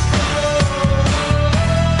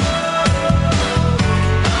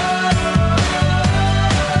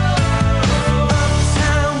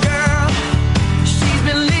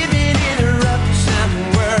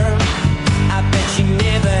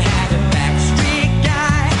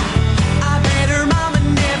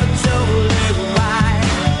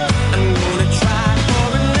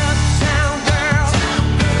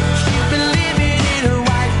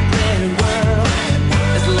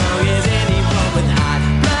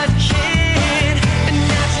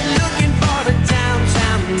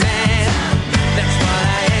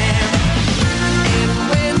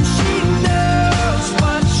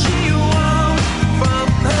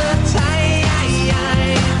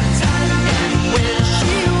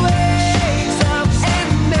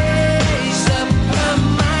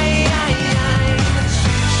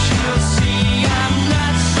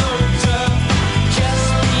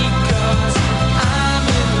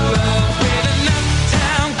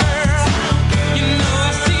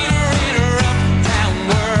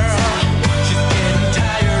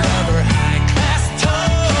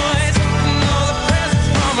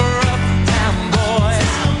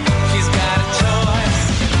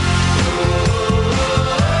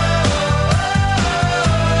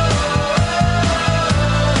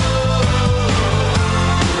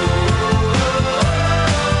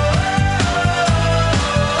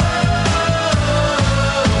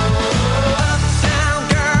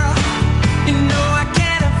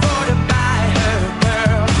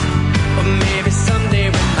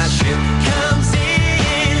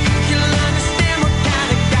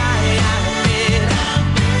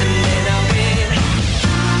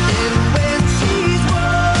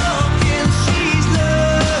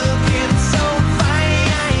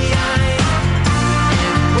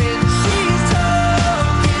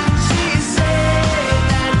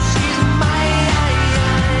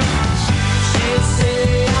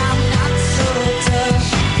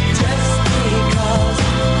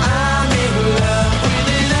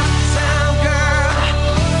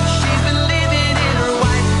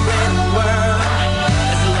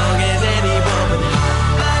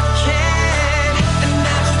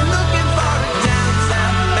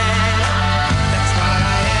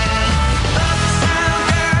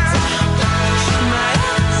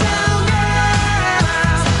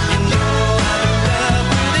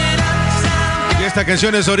 Esta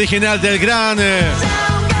canción es original del gran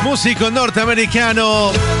músico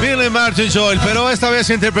norteamericano Billy Martin Joel, pero esta vez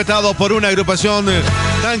interpretado por una agrupación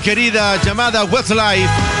tan querida llamada Westlife.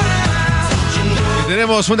 Y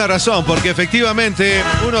tenemos una razón, porque efectivamente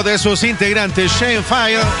uno de sus integrantes, Shane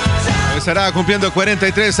Fire, estará cumpliendo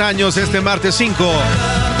 43 años este martes 5.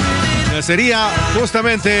 Sería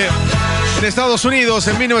justamente en Estados Unidos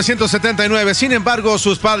en 1979. Sin embargo,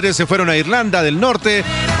 sus padres se fueron a Irlanda del Norte.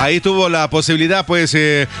 Ahí tuvo la posibilidad, pues,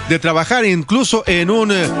 de trabajar incluso en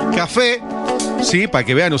un café. Sí, para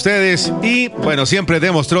que vean ustedes. Y, bueno, siempre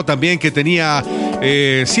demostró también que tenía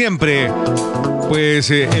siempre,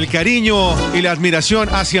 pues, el cariño y la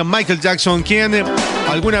admiración hacia Michael Jackson, quien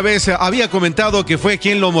alguna vez había comentado que fue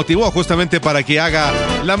quien lo motivó justamente para que haga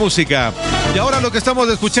la música. Y ahora lo que estamos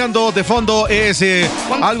escuchando de fondo es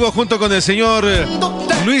algo junto con el señor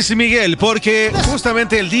Luis Miguel, porque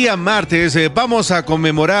justamente el día martes vamos a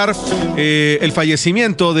conmemorar el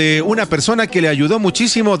fallecimiento de una persona que le ayudó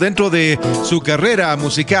muchísimo dentro de su carrera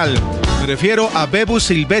musical. Me refiero a Bebu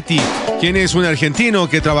Silvetti, quien es un argentino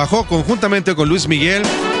que trabajó conjuntamente con Luis Miguel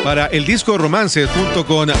para el disco Romances junto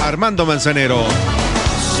con Armando Manzanero.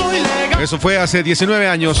 Eso fue hace 19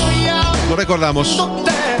 años, lo recordamos.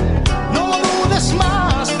 No dudes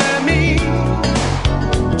más de mí.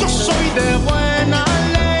 Yo soy de buena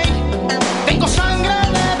ley. Tengo sangre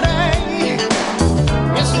de rey.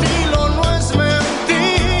 Mi estilo no es mentir.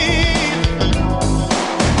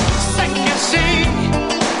 Sé que sí,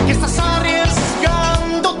 que estás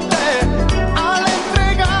arriesgándote al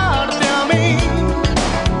entregarte a mí.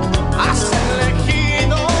 Has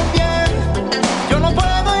elegido bien. Yo no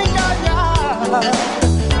puedo engañar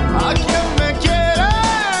a quien me quiere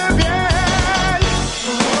bien.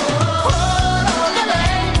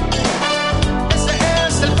 Ese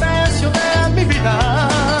es el precio de mi vida.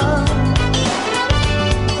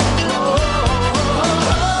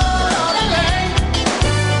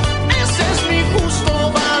 Ese es mi justo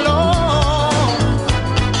valor.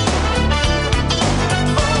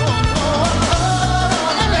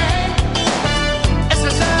 Ese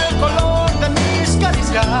es el color de mis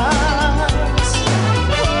caricias.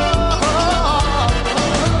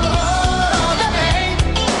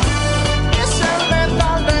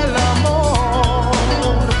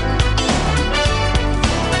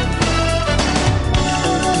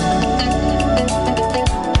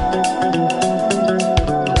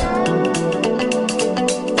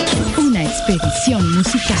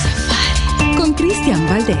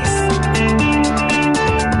 Valdés.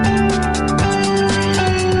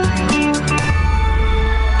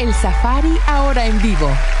 El Safari ahora en vivo.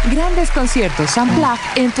 Grandes conciertos unplugged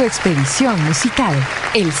en tu expedición musical.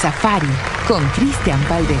 El Safari con Cristian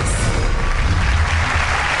Valdés.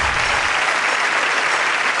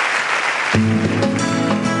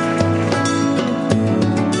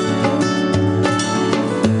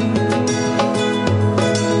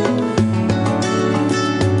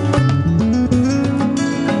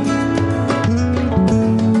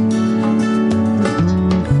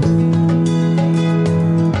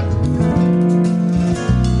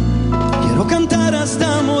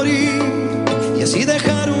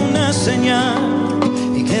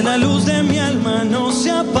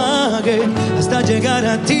 Llegar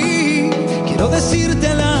a ti, quiero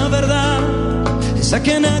decirte la verdad, esa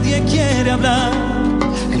que nadie quiere hablar,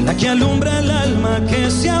 en la que alumbra el alma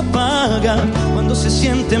que se apaga cuando se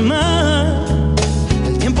siente mal.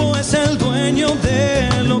 El tiempo es el dueño de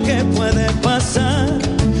lo que puede pasar,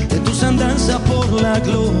 de tus andanzas por la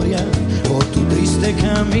gloria o tu triste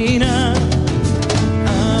caminar.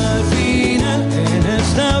 Al final en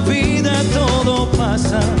esta vida todo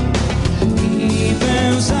pasa, y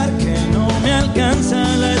pensar que no me alcanza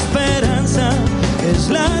la esperanza. Es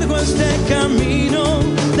largo este camino,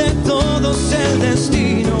 de todos el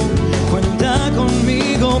destino. Cuenta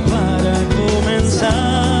conmigo para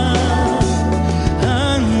comenzar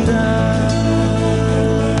a andar.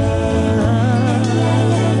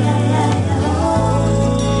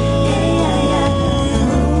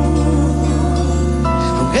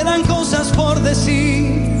 Aún quedan cosas por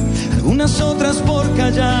decir, algunas otras por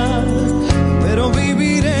callar, pero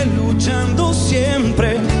viviré luchando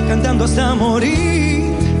siempre, cantando hasta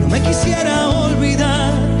morir. No me quisiera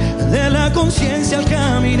olvidar de la conciencia al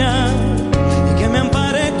caminar, y que me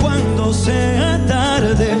ampare cuando sea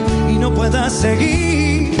tarde y no pueda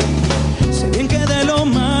seguir. Sé bien que de lo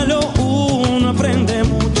malo uno aprende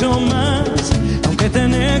mucho más, aunque esté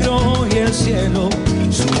negro hoy el cielo,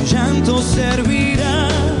 su llanto servirá.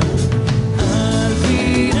 Al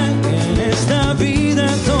final en esta vida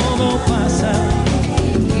todo pasa,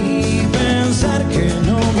 y pensar que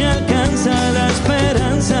no me alcanza la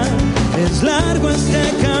esperanza. Es largo este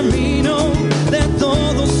camino, de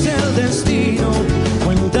todos el destino.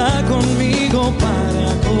 Cuenta conmigo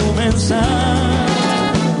para comenzar.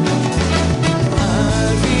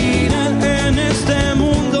 Al final en este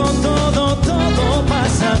mundo todo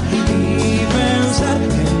pasa, y pensar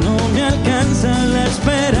que no me alcanza la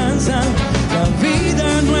esperanza. La vida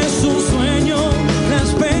no es un sueño, las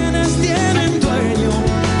penas tienen dueño,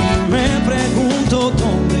 y me pregunto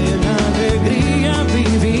dónde la alegría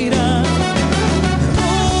vivirá.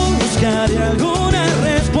 Buscaré alguna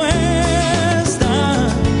respuesta,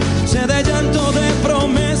 sé de llanto, de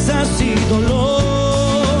promesas y dolor.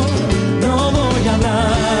 No voy a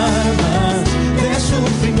hablar más de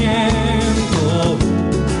sufrimiento,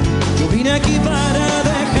 yo vine aquí para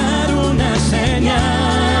dejar una señal.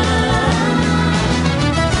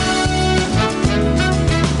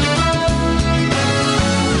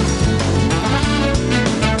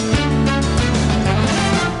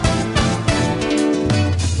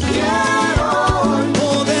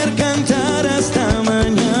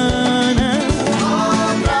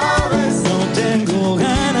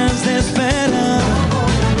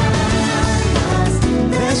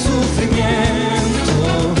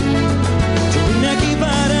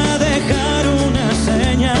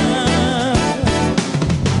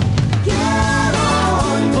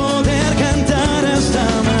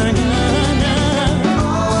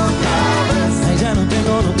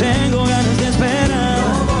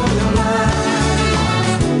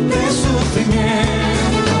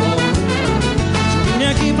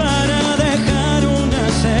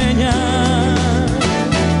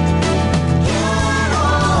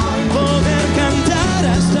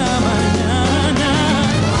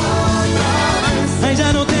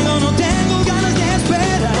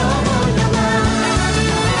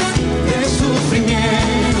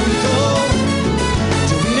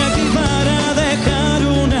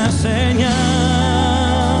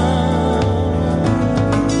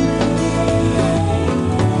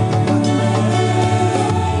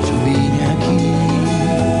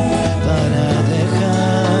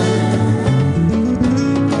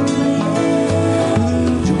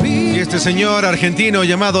 Señor argentino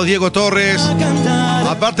llamado Diego Torres,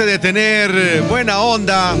 aparte de tener buena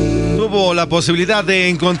onda, tuvo la posibilidad de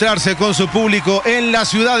encontrarse con su público en la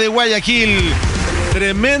ciudad de Guayaquil.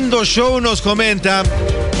 Tremendo show, nos comenta,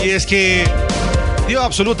 y es que dio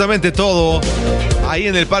absolutamente todo. ahí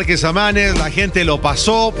en el Parque Samanes. La gente lo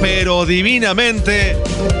pasó, pero divinamente.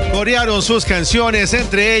 Corearon sus canciones,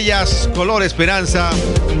 entre ellas Color Esperanza,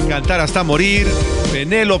 Cantar hasta morir,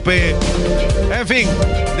 Penélope. En fin,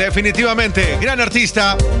 definitivamente, gran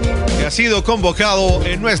artista que ha sido convocado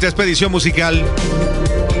en nuestra expedición musical.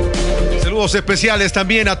 Saludos especiales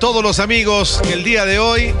también a todos los amigos que el día de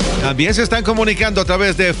hoy también se están comunicando a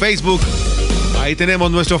través de Facebook. Ahí tenemos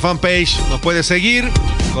nuestro fanpage. Nos puede seguir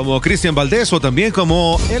como Cristian Valdés o también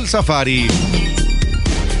como El Safari.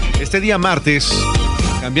 Este día martes,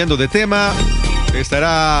 cambiando de tema,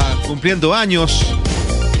 estará cumpliendo años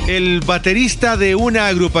el baterista de una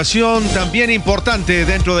agrupación también importante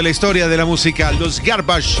dentro de la historia de la música, los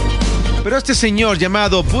Garbage. Pero este señor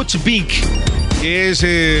llamado Butch Vig, que es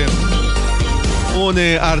un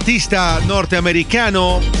artista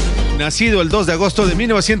norteamericano, nacido el 2 de agosto de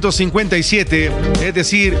 1957, es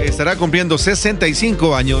decir, estará cumpliendo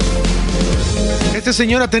 65 años. Este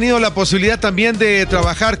señor ha tenido la posibilidad también de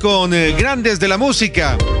trabajar con grandes de la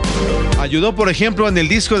música. Ayudó, por ejemplo, en el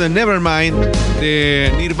disco de Nevermind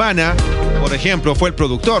de Nirvana, por ejemplo, fue el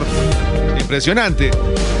productor. Impresionante.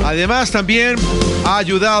 Además, también ha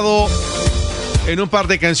ayudado en un par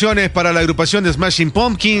de canciones para la agrupación de Smashing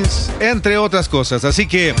Pumpkins, entre otras cosas. Así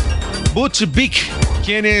que, Butch Vig,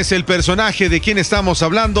 ¿quién es el personaje de quien estamos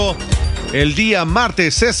hablando? El día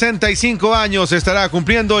martes, 65 años estará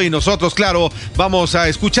cumpliendo y nosotros, claro, vamos a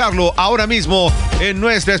escucharlo ahora mismo en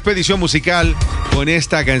nuestra expedición musical con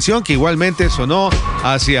esta canción que igualmente sonó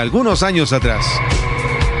hace algunos años atrás.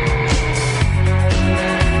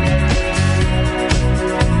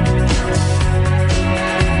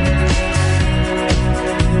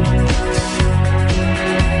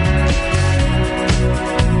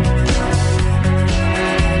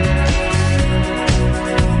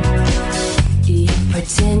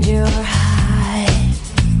 Pretend you're high,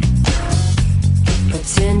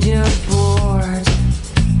 pretend you're bored,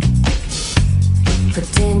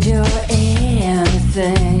 pretend you're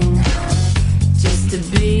anything, just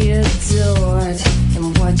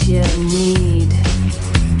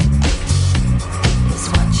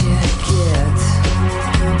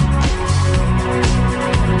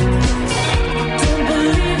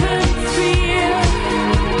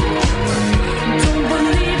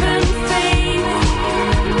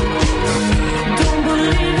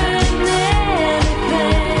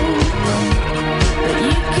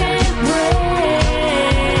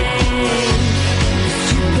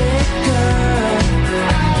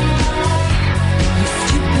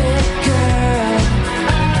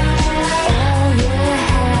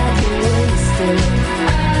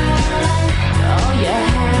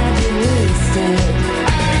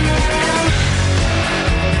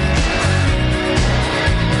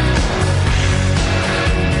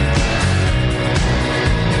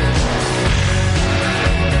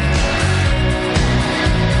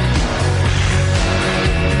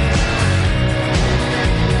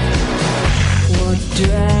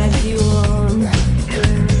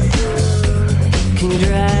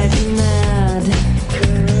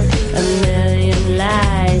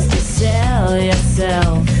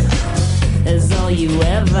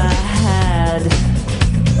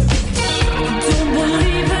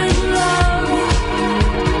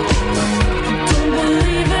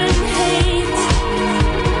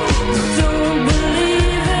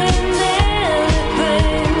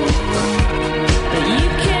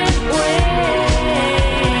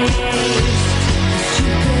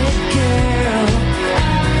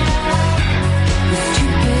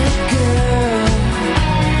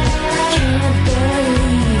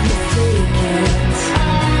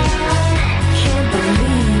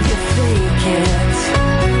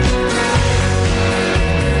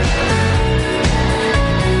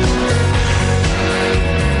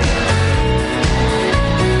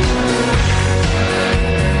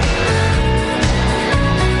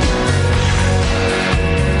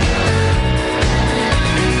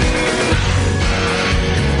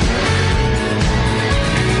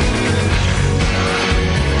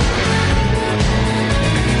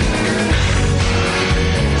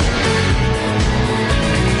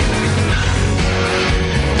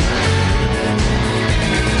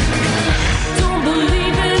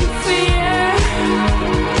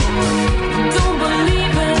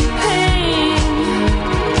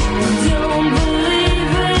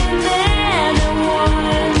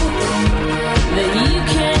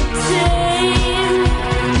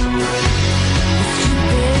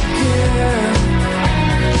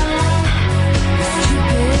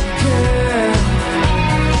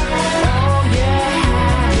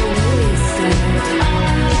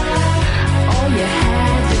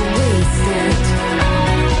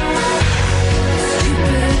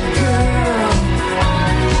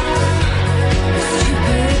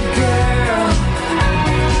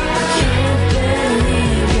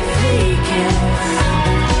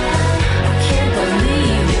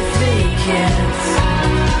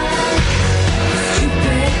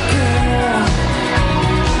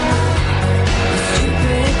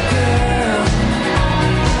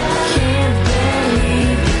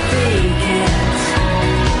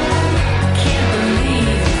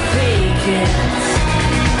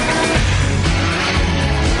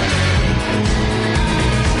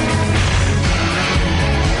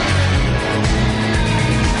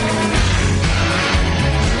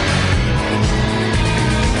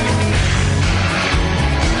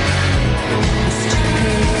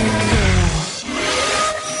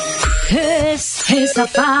Es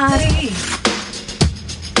safari.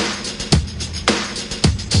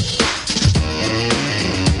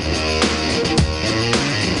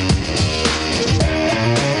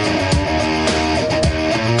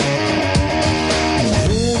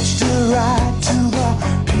 Hitched a ride to the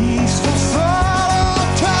peaceful side of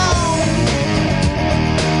town,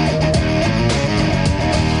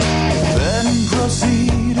 then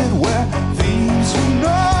proceeded where thieves were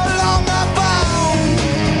no longer found.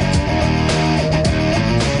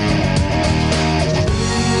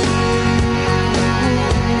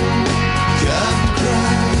 Can't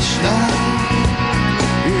crash now.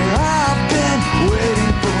 Yeah, I've been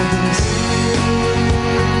waiting for this.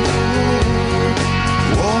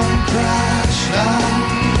 Won't crash now.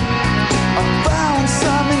 I found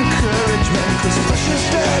some encouragement, 'cause precious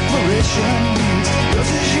declaration means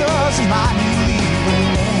yours is yours and mine you leave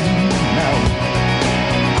alone now.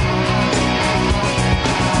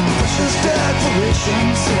 Precious declaration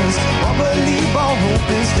says, I believe all hope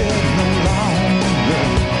is dead no longer.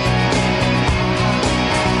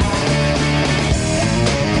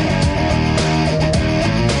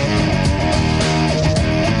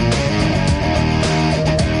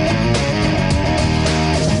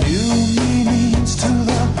 New meanings to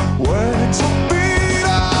the words of beat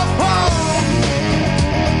upon.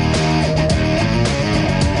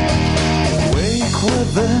 Wake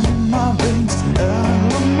within my veins,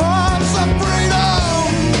 elements of freedom.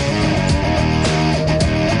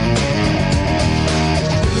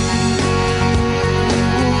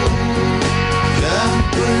 Can't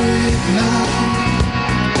break now.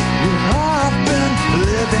 I've been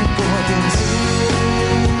living for this.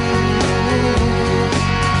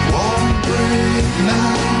 Won't break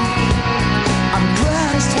now. I'm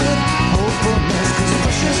cleansed with hopefulness, 'cause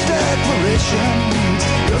precious declaration means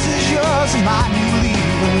yours is yours and mine you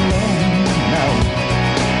leave alone now.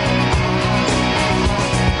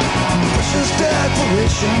 Precious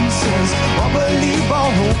declaration says, I believe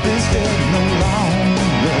all hope is dead no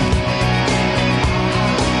longer.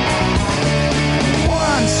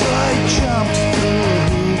 Once I jumped through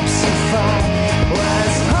hoops of fire,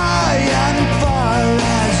 as high and far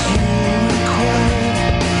as you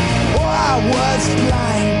required. Oh, I was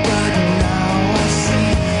blind, but now I see.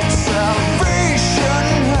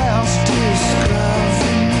 Salvation has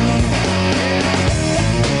discovered me.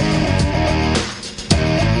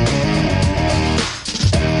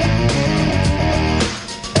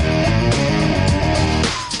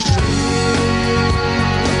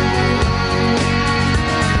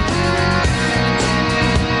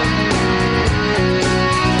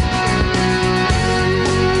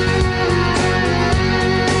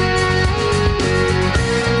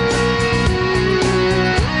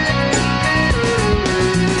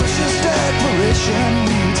 Precious declaration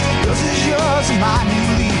means yours is yours and mine you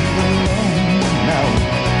leave alone now.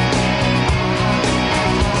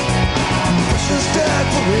 Precious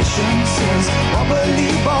declaration says, I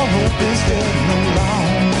believe all hope is dead no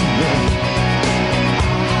longer.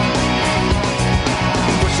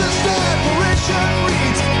 Precious declaration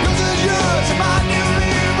reads, yours is yours and mine you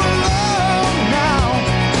leave alone now.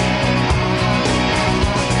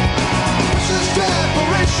 Precious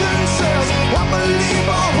declaration says, I believe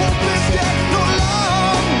all hope is dead no longer.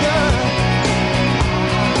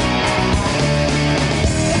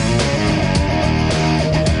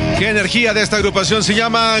 Qué energía de esta agrupación, se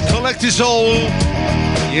llama Collective Soul.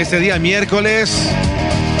 Y este día miércoles,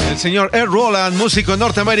 el señor Ed Roland, músico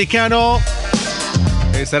norteamericano,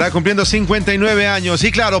 estará cumpliendo 59 años.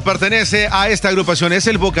 Y claro, pertenece a esta agrupación. Es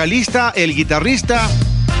el vocalista, el guitarrista.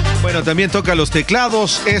 Bueno, también toca los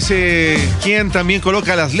teclados. Es quien también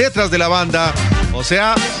coloca las letras de la banda. O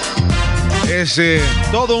sea, es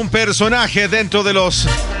todo un personaje dentro de los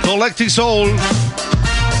Collective Soul.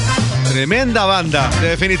 Tremenda banda,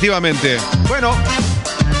 definitivamente. Bueno,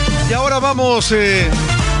 y ahora vamos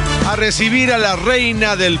a recibir a la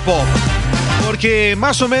reina del pop. Porque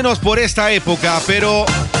más o menos por esta época, pero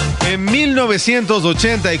en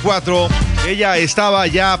 1984, ella estaba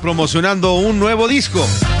ya promocionando un nuevo disco.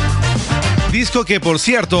 Disco que, por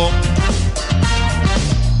cierto,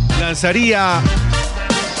 lanzaría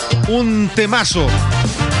un temazo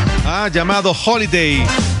llamado Holiday.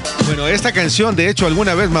 Bueno, esta canción, de hecho,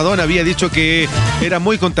 alguna vez Madonna había dicho que era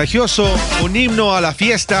muy contagioso, un himno a la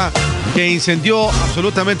fiesta que incendió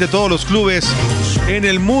absolutamente todos los clubes en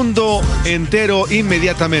el mundo entero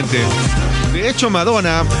inmediatamente. De hecho,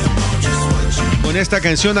 Madonna con esta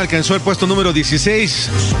canción alcanzó el puesto número 16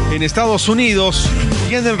 en Estados Unidos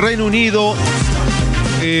y en el Reino Unido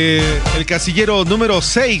el casillero número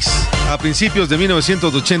 6 a principios de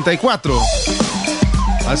 1984.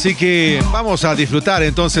 Así que vamos a disfrutar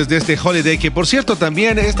entonces de este Holiday, que por cierto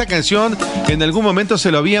también esta canción en algún momento se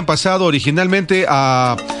lo habían pasado originalmente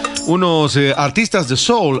a unos artistas de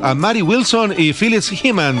soul, a Mary Wilson y Phyllis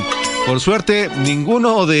Hyman. Por suerte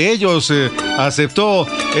ninguno de ellos aceptó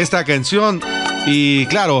esta canción y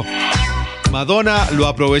claro, Madonna lo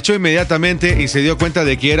aprovechó inmediatamente y se dio cuenta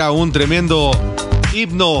de que era un tremendo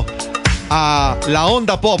himno a la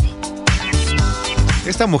onda pop.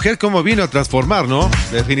 Esta mujer cómo vino a transformar, ¿no?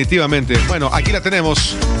 Definitivamente. Bueno, aquí la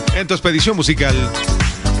tenemos en tu expedición musical.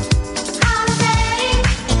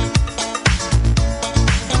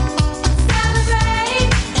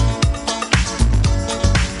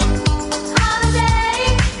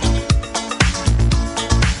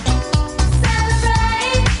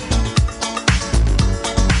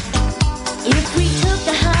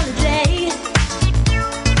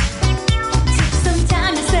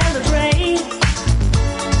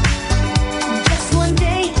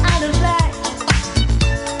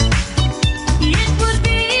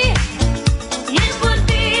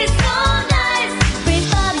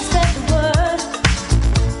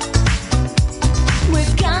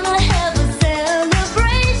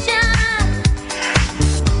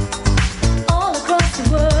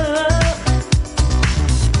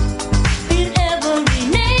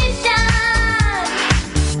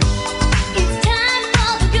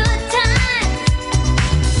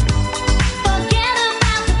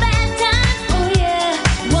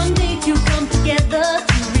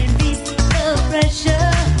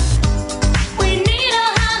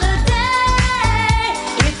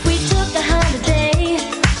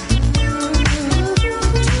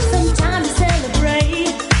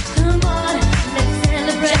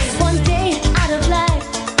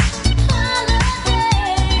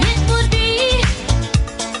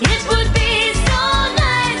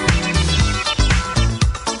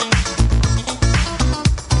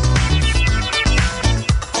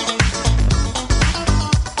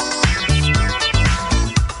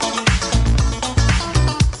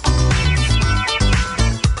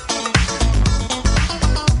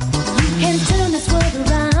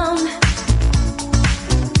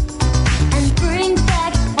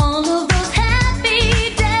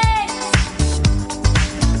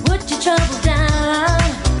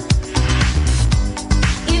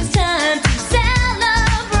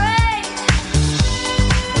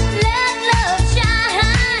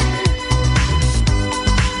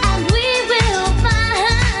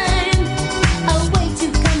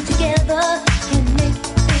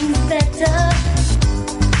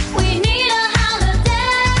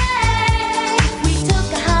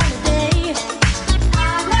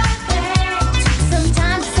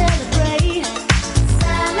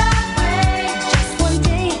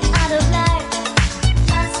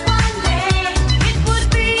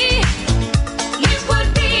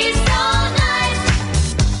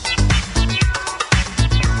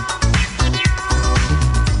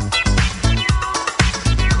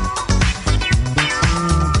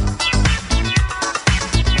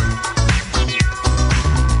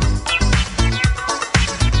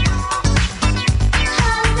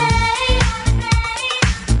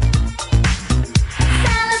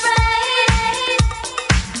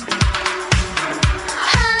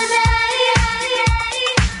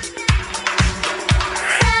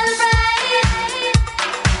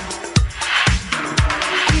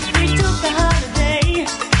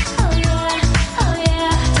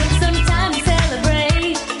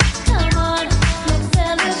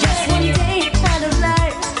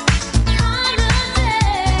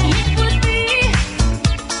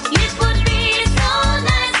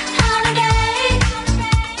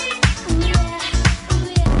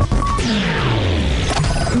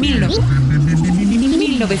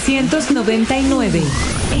 ...1999...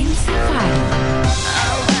 El Safari.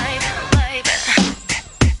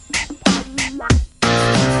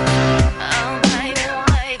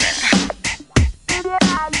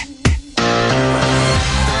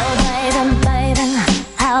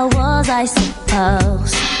 I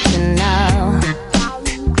supposed to know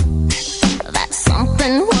that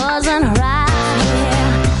something wasn't right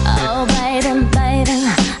here? Oh, baby, baby,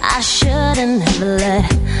 I shouldn't have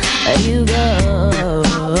let you go.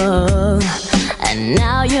 And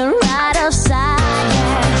now you're right upside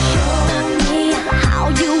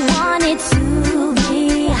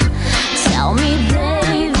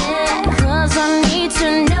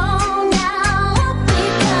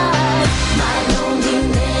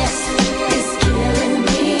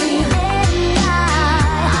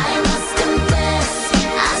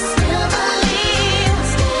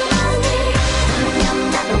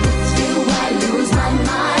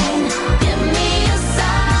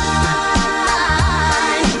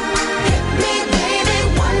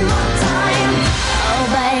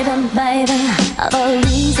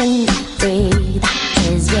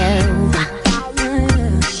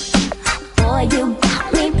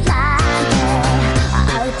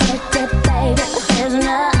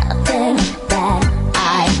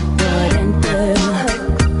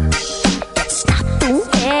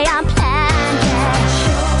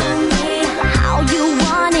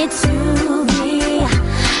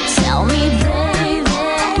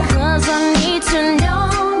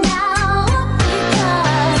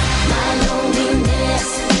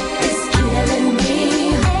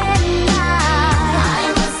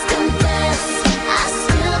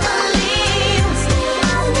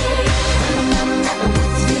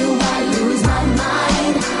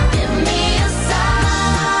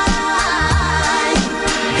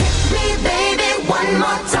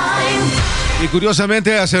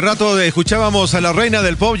curiosamente hace rato escuchábamos a la reina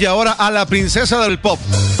del pop y ahora a la princesa del pop.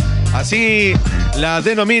 Así la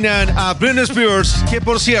denominan a Britney Spears, que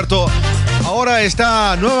por cierto, ahora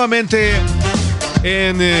está nuevamente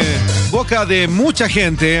en boca de mucha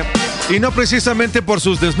gente y no precisamente por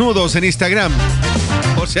sus desnudos en Instagram,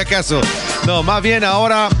 por si acaso. No, más bien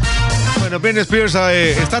ahora, bueno, Britney Spears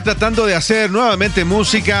está tratando de hacer nuevamente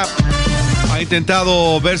música. Ha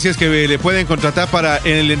intentado ver si es que le pueden contratar para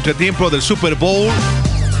el entretiempo del Super Bowl.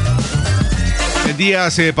 El día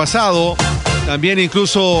pasado, también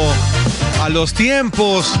incluso a los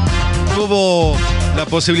tiempos, tuvo la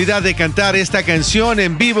posibilidad de cantar esta canción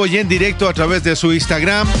en vivo y en directo a través de su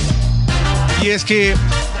Instagram. Y es que,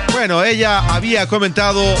 bueno, ella había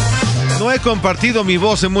comentado: no he compartido mi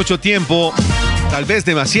voz en mucho tiempo, tal vez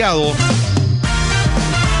demasiado.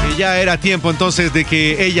 Y ya era tiempo entonces de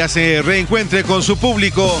que ella se reencuentre con su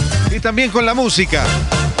público y también con la música.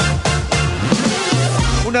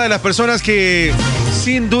 Una de las personas que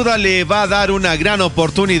sin duda le va a dar una gran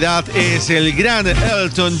oportunidad es el gran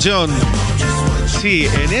Elton John. Sí,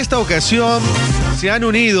 en esta ocasión se han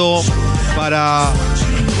unido para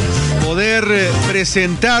poder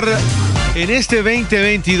presentar en este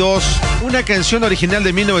 2022 una canción original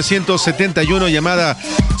de 1971 llamada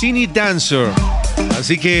Teeny Dancer.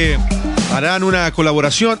 Así que harán una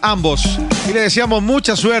colaboración ambos y le deseamos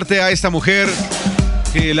mucha suerte a esta mujer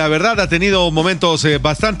que la verdad ha tenido momentos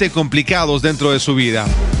bastante complicados dentro de su vida.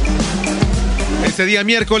 Este día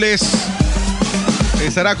miércoles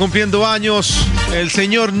estará cumpliendo años el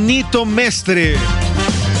señor Nito Mestre.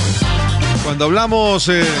 Cuando hablamos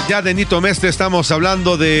ya de Nito Mestre, estamos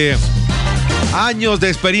hablando de años de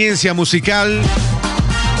experiencia musical.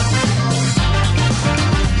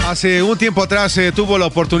 Hace un tiempo atrás tuvo la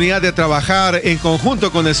oportunidad de trabajar en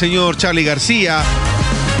conjunto con el señor Charly García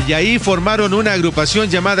y ahí formaron una agrupación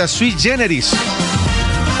llamada Sui Generis.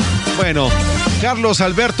 Bueno, Carlos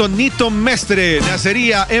Alberto Nito Mestre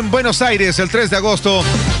nacería en Buenos Aires el 3 de agosto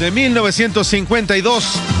de 1952.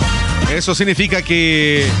 Eso significa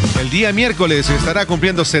que el día miércoles estará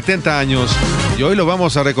cumpliendo 70 años y hoy lo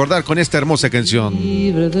vamos a recordar con esta hermosa canción.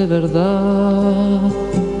 Libre de verdad,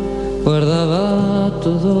 guardaba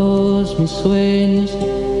todos mis sueños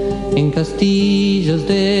en castillos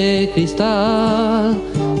de cristal.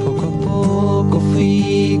 Poco a poco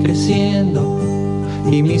fui creciendo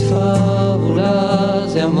y mis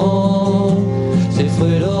fábulas de amor se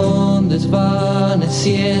fueron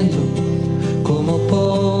desvaneciendo como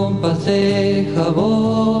pompas de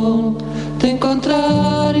jabón. Te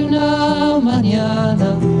encontraré una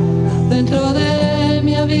mañana dentro de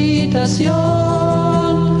mi habitación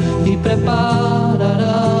y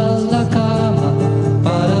prepararás la cama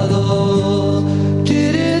para dos.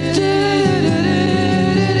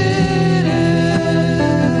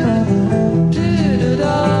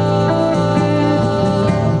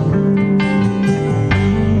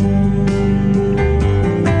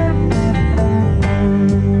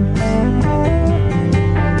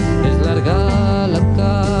 Es larga la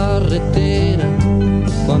carretera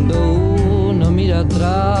cuando uno mira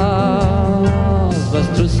atrás, vas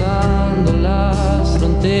cruzando las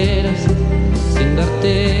fronteras sin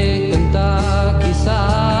darte cuenta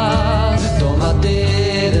quizás.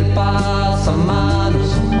 Tómate del pasamanos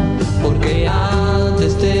porque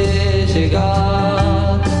antes de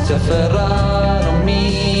llegar se aferraron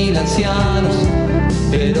 1000 ancianos,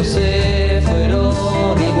 pero se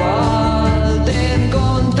fueron igual. Te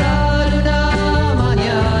encontraré una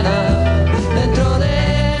mañana dentro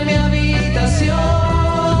de mi habitación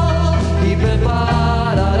y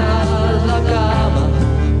prepararás la cama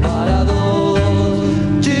para dos.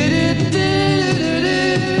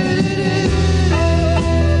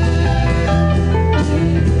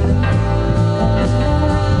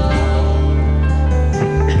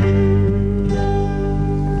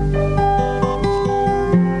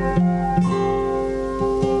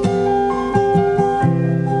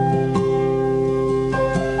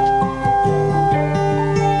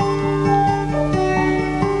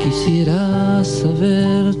 Quisiera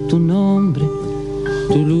saber tu nombre,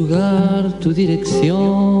 tu lugar, tu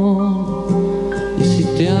dirección. Y si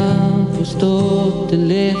te han puesto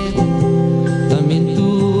teléfono, también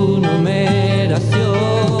tu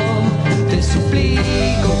numeración. Te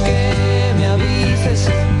suplico que me avises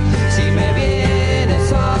si me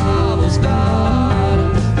vienes a buscar.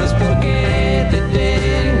 No es porque te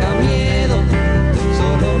tenga miedo,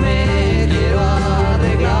 solo me quiero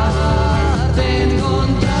arreglar. Te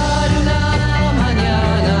encontraré una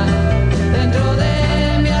mañana dentro de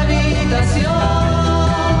mi habitación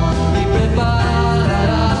y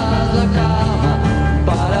prepararás la cama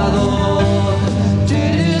para dos.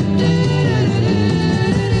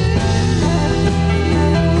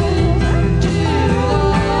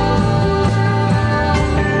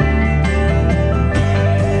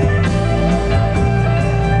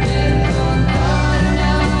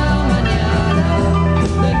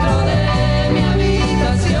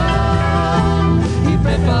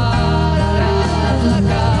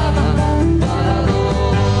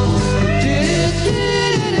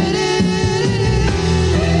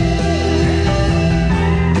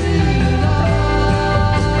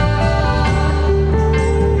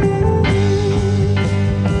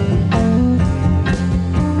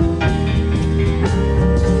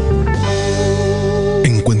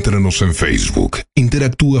 Encuéntranos en Facebook.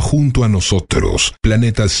 Interactúa junto a nosotros.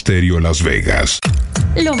 Planeta Estéreo Las Vegas.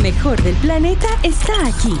 Lo mejor del planeta está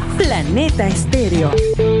aquí. Planeta Estéreo.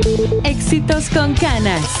 Éxitos con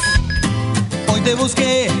canas. Hoy te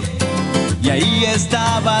busqué y ahí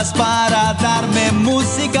estabas para darme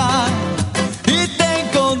música y te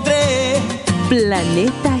encontré.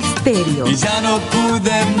 Planeta Estéreo. Y ya no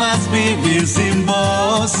pude más vivir sin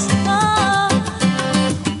vos.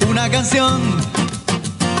 Una canción,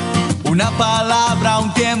 una palabra,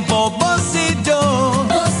 un tiempo, vos y yo.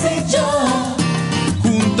 Vos y yo.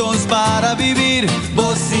 Juntos para vivir,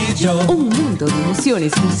 vos y yo. Un mundo de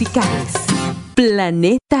emociones musicales.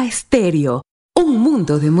 Planeta Estéreo. Un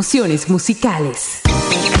mundo de emociones musicales.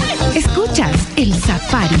 Escuchas El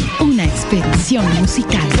Safari, una expedición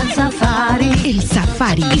musical. El Safari. El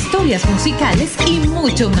Safari. Historias musicales y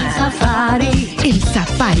mucho más. Safari. El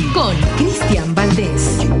Safari. Con Cristian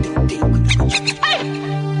Valdés.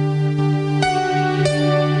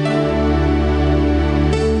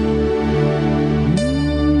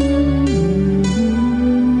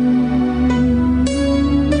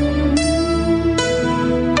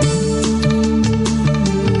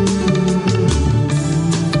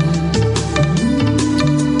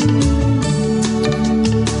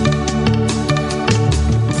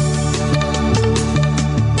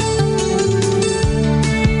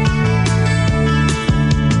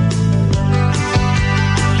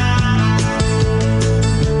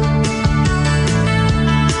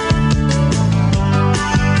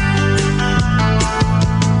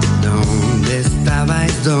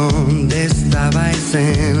 ¿Dónde estabais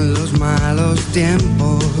en los malos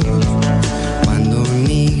tiempos? Cuando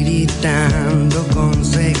ni gritando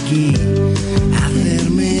conseguí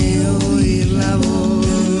hacerme oír la voz.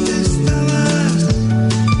 ¿Dónde estabas?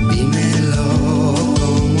 Dímelo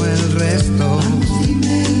como el resto.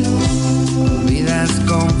 Dímelo. Olvidas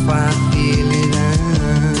con facilidad.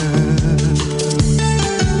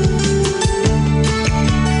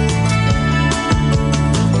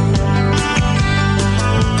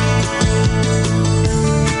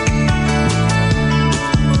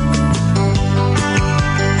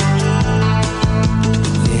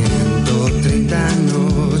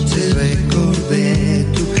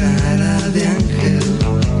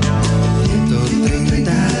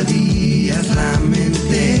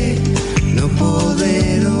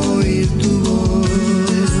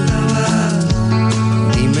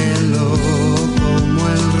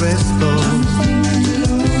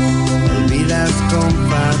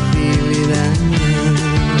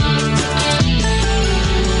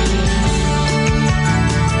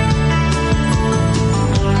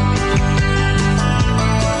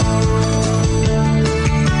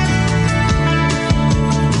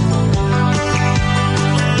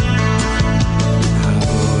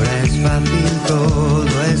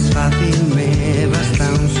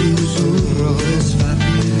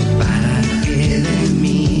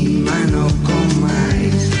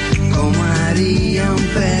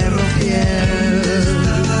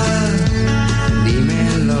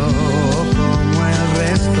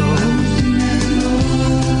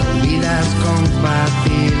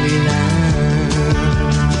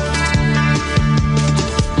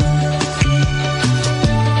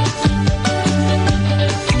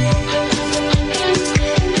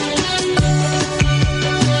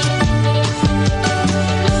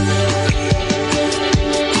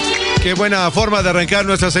 Qué buena forma de arrancar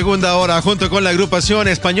nuestra segunda hora junto con la agrupación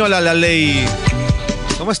española La Ley.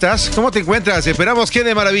 ¿Cómo estás? ¿Cómo te encuentras? Esperamos que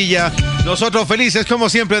de maravilla. Nosotros felices como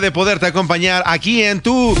siempre de poderte acompañar aquí en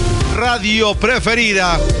tu radio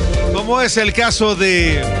preferida, como es el caso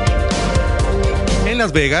de en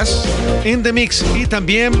Las Vegas, en The Mix y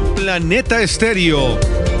también Planeta Estéreo.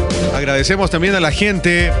 Agradecemos también a la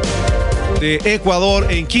gente de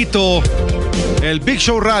Ecuador en Quito, el Big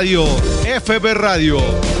Show Radio, FB Radio,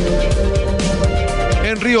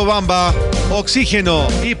 en Riobamba, Oxígeno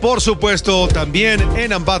y por supuesto también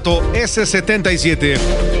en Ambato S77.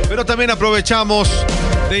 Pero también aprovechamos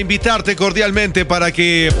de invitarte cordialmente para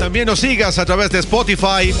que también nos sigas a través de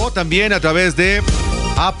Spotify o también a través de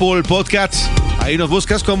Apple Podcasts. Ahí nos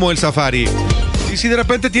buscas como El Safari. Y si de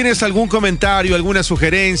repente tienes algún comentario, alguna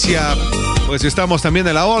sugerencia, pues estamos también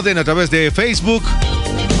a la orden a través de Facebook.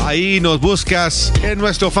 Ahí nos buscas en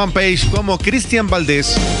nuestro fanpage como Cristian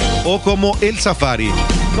Valdés o como El Safari,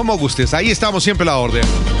 como gustes. Ahí estamos siempre a la orden.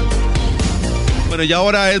 Bueno, y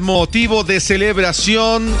ahora es motivo de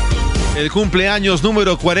celebración el cumpleaños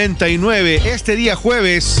número 49. Este día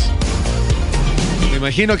jueves, me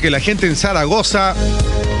imagino que la gente en Zaragoza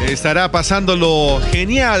estará pasándolo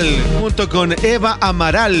genial junto con Eva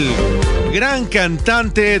Amaral, gran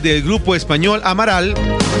cantante del grupo español Amaral.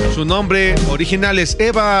 Su nombre original es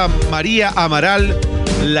Eva María Amaral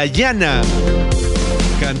Layana.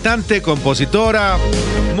 Cantante, compositora,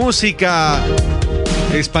 música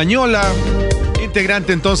española,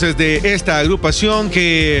 integrante entonces de esta agrupación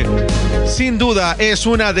que sin duda es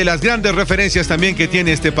una de las grandes referencias también que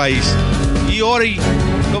tiene este país. Y hoy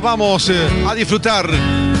lo vamos a disfrutar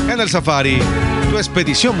en el Safari, tu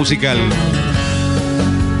expedición musical.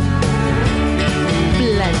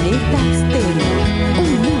 Planeta Estéreo,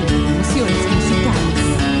 un mundo de emociones musicales.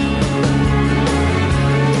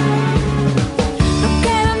 No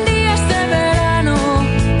quedan días de verano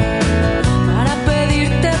para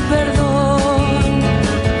pedirte perdón,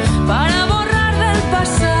 para borrar del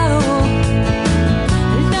pasado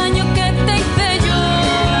el daño que te hice yo.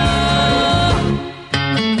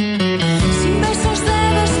 Sin besos de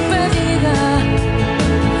despedida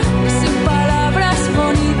y sin palabras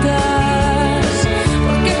bonitas.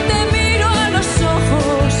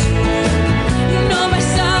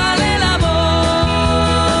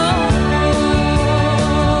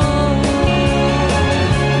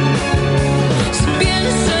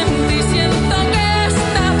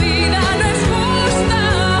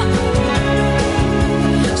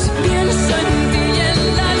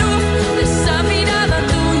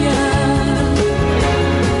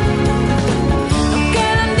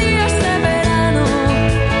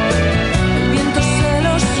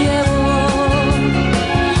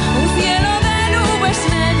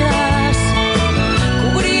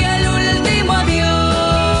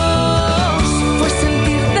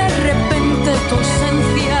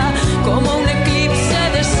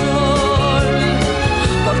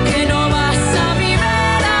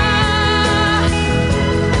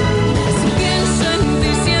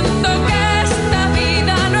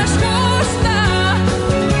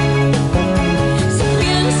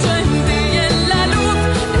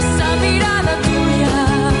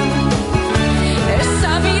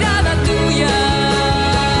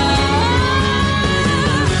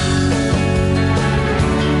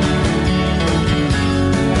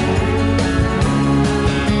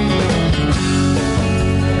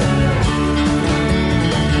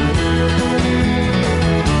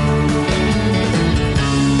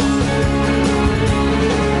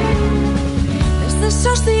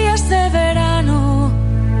 Esos días de verano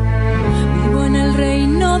vivo en el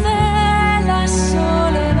reino de la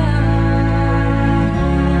soledad.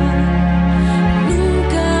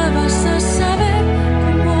 Nunca vas a saber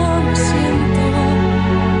cómo me siento.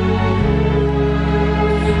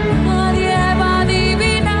 Nadie va a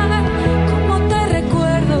adivinar cómo te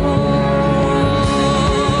recuerdo.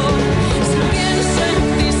 Si pienso en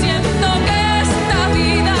ti siento que esta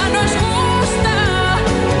vida no es justa.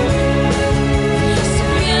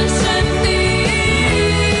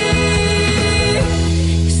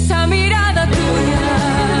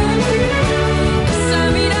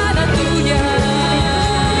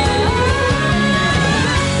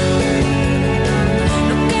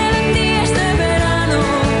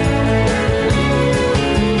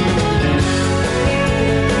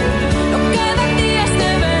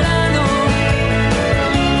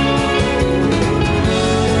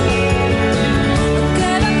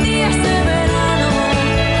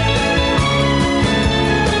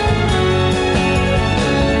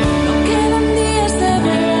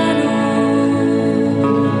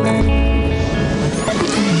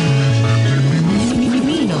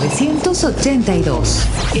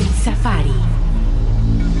 El Safari.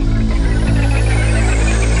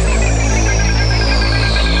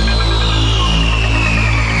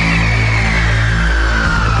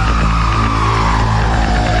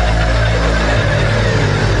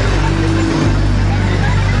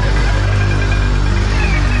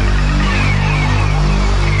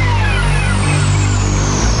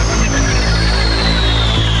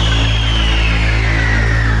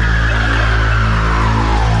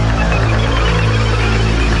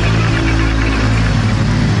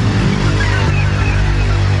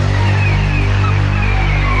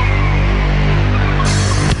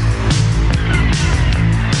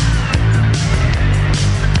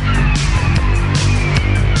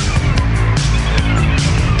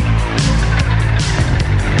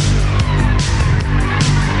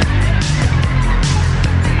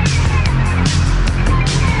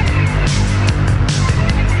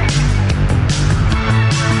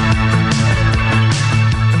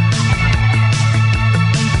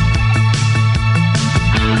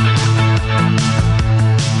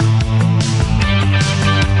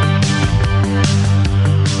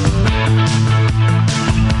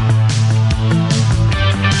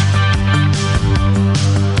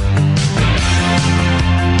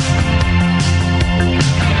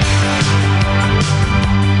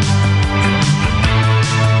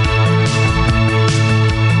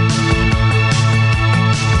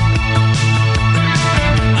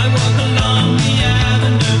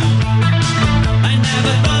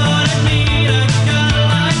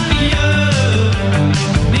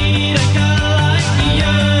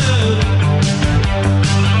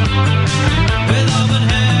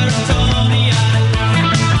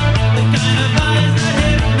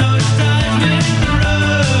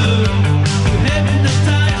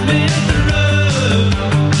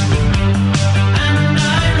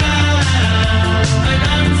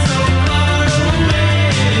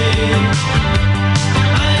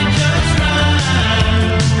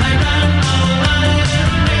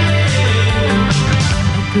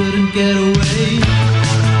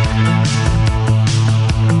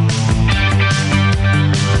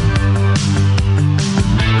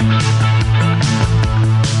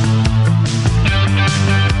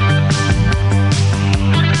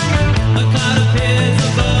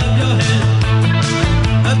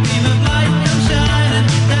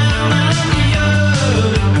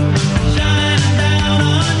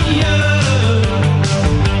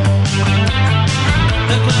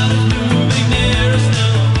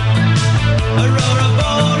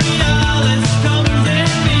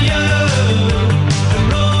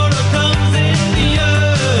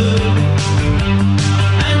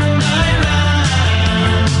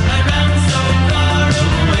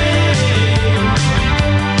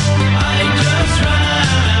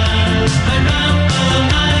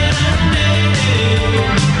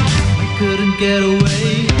 get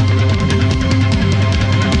away.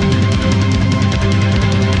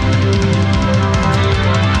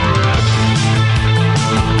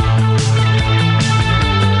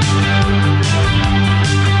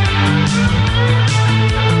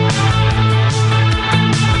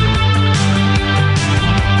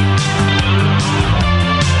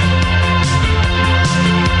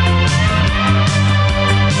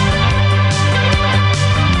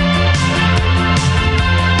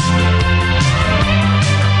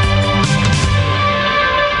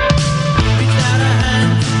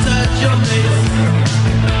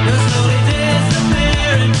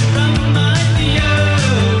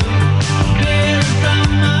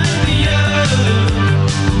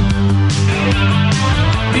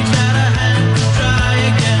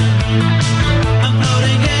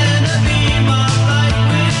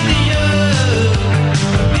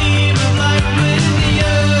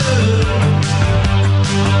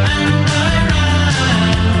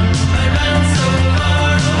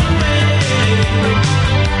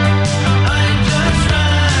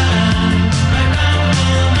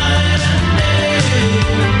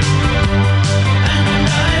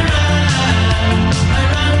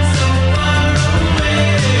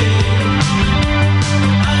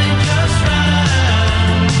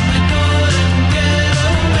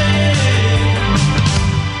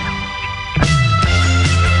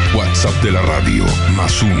 De la radio,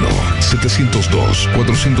 más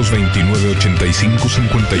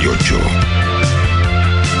 1-702-429-8558.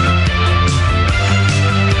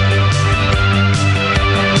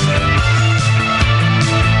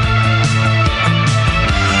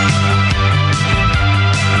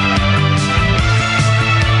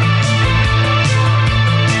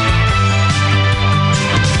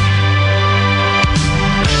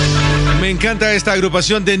 Me encanta esta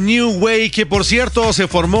agrupación de New Way, que por cierto se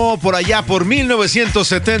formó por allá por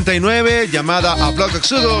 1979, llamada A Block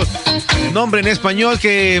Exodus, nombre en español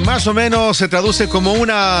que más o menos se traduce como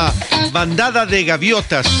una bandada de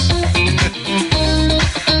gaviotas.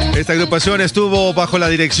 Esta agrupación estuvo bajo la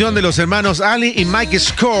dirección de los hermanos Ali y Mike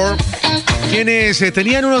Score, quienes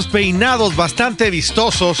tenían unos peinados bastante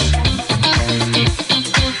vistosos,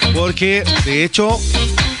 porque de hecho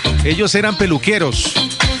ellos eran peluqueros.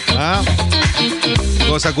 ¿Ah?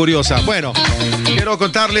 Cosa curiosa. Bueno, quiero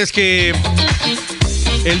contarles que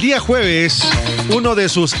el día jueves, uno de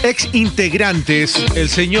sus ex integrantes, el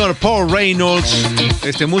señor Paul Reynolds,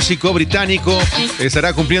 este músico británico,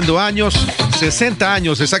 estará cumpliendo años, 60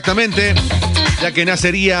 años exactamente, ya que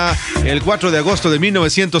nacería el 4 de agosto de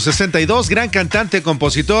 1962, gran cantante,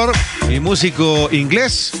 compositor y músico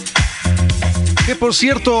inglés, que por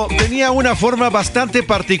cierto tenía una forma bastante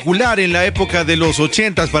particular en la época de los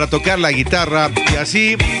 80s para tocar la guitarra, y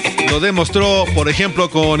así lo demostró, por ejemplo,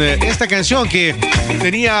 con esta canción que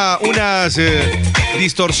tenía unas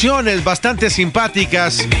distorsiones bastante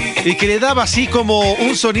simpáticas y que le daba así como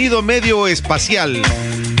un sonido medio espacial.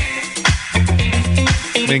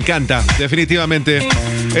 Me encanta, definitivamente.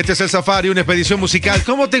 Este es el Safari, una expedición musical.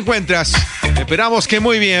 ¿Cómo te encuentras? Esperamos que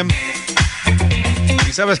muy bien.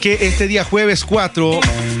 Y sabes que este día jueves 4,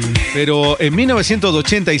 pero en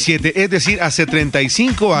 1987, es decir, hace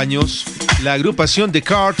 35 años, la agrupación The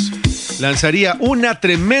Cards lanzaría una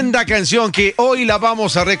tremenda canción que hoy la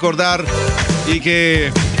vamos a recordar y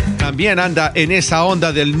que también anda en esa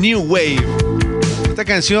onda del New Wave. Esta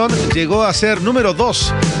canción llegó a ser número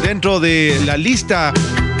 2 dentro de la lista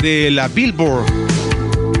de la Billboard.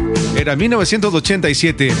 Era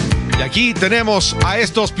 1987. Y aquí tenemos a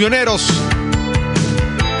estos pioneros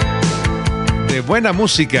de buena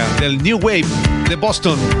música del New Wave de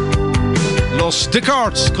Boston, los The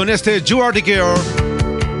Cards, con este You Are The Girl.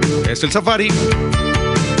 Es el Safari.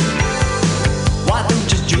 Why don't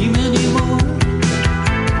you dream anymore?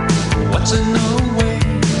 What's in the way?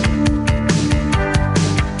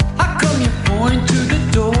 How come you point to the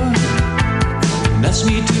door and ask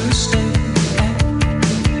me to stay?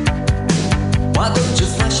 Why don't you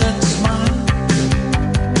flash that smile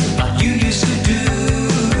like you used to do?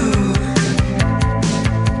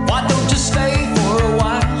 Why don't you stay for a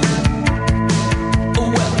while? Oh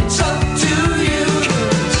well, it's up to you.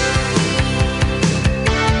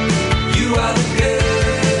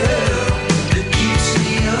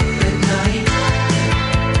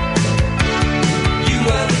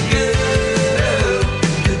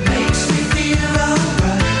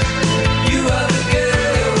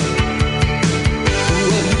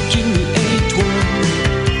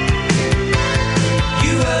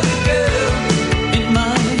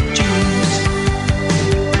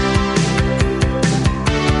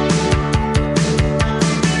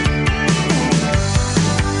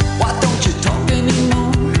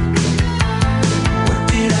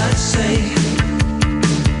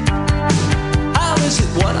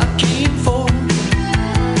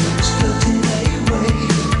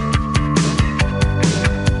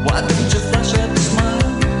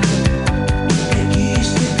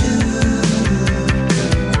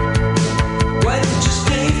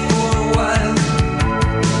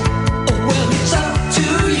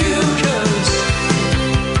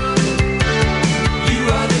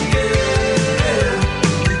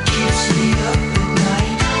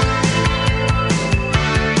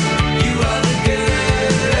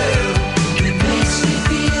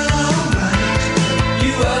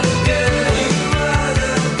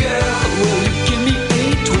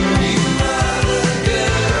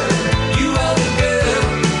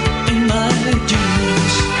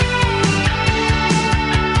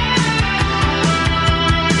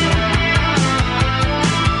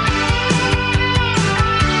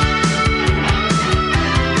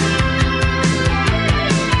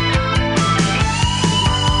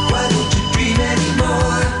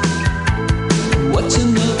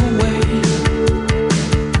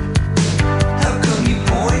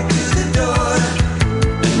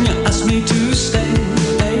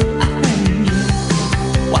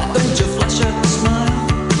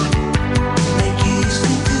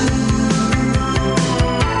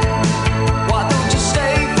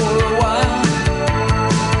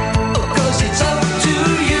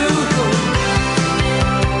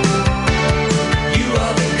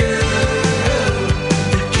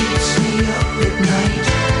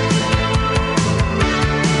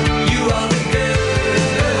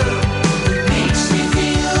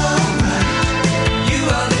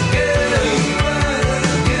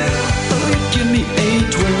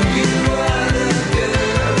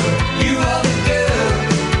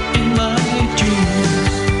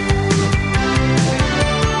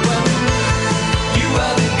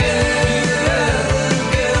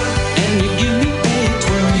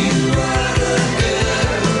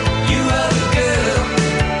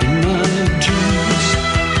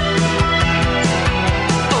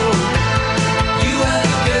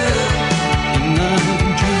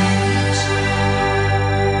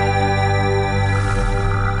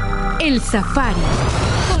 Safari,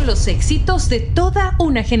 con los éxitos de toda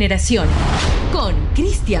una generación, con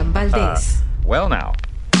Cristian Valdés. Well now.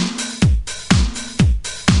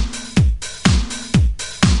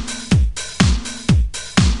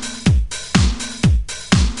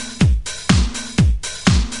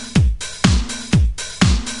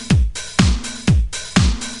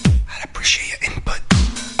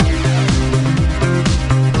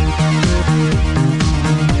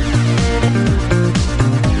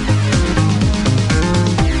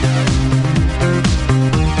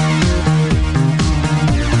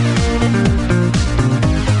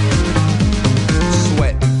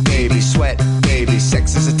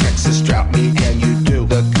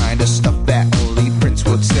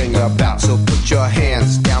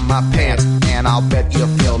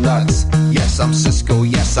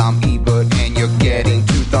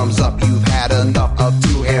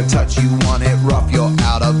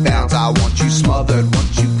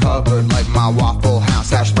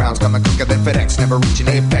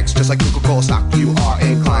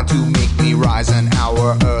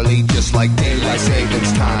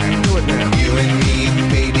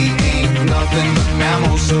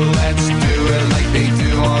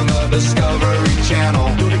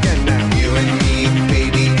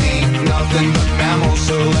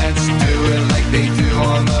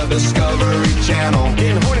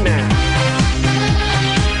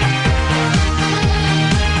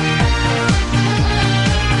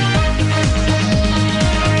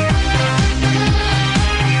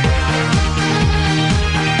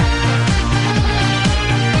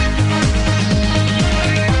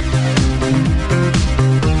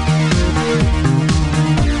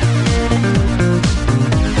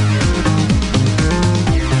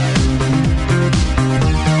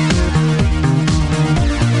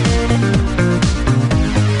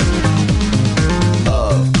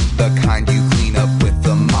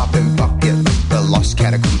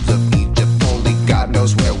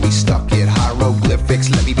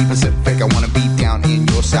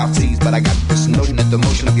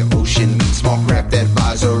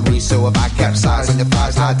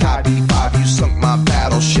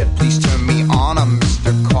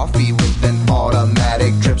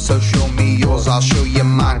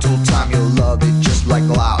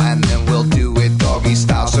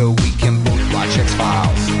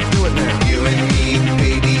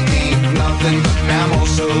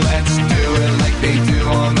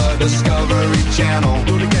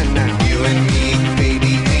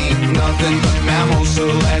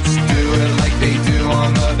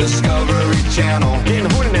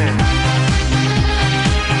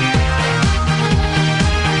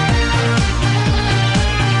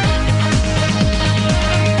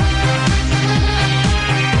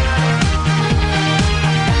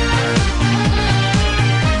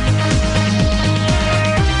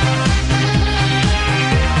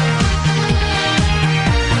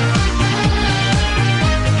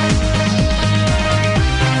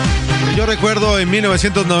 Recuerdo en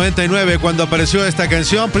 1999 cuando apareció esta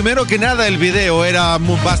canción. Primero que nada, el video era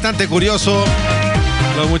bastante curioso.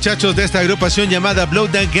 Los muchachos de esta agrupación llamada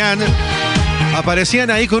Blood and Gun aparecían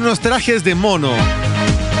ahí con unos trajes de mono.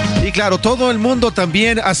 Y claro, todo el mundo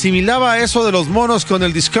también asimilaba eso de los monos con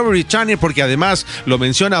el Discovery Channel, porque además lo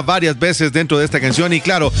menciona varias veces dentro de esta canción. Y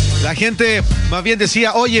claro, la gente más bien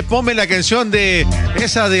decía, oye, ponme la canción de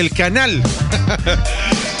esa del canal.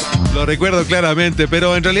 Lo recuerdo claramente,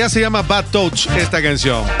 pero en realidad se llama Bad Touch esta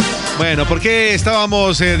canción. Bueno, porque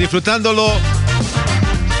estábamos disfrutándolo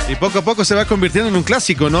y poco a poco se va convirtiendo en un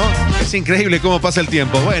clásico, ¿no? Es increíble cómo pasa el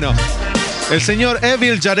tiempo. Bueno, el señor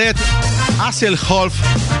Evil Jared Hasselhoff,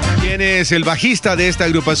 quien es el bajista de esta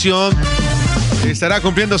agrupación, estará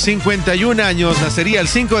cumpliendo 51 años. Nacería el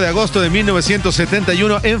 5 de agosto de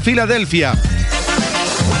 1971 en Filadelfia.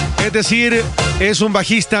 Es decir, es un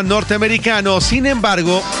bajista norteamericano. Sin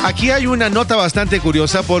embargo, aquí hay una nota bastante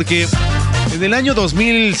curiosa porque en el año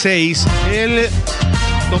 2006 él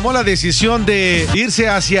tomó la decisión de irse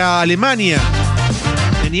hacia Alemania.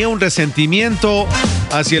 Tenía un resentimiento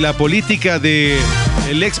hacia la política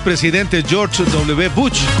del expresidente George W.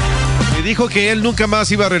 Bush y dijo que él nunca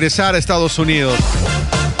más iba a regresar a Estados Unidos.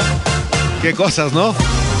 Qué cosas, ¿no?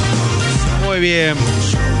 Muy bien.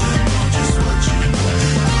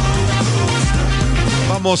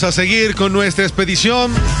 Vamos a seguir con nuestra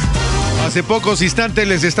expedición. Hace pocos instantes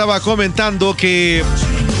les estaba comentando que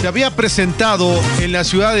se había presentado en la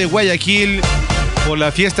ciudad de Guayaquil por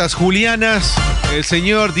las fiestas julianas el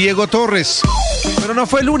señor Diego Torres. Pero no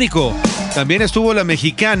fue el único. También estuvo la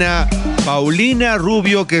mexicana Paulina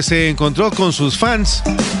Rubio, que se encontró con sus fans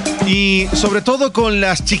Y sobre todo con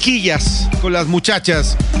las chiquillas, con las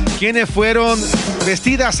muchachas, quienes fueron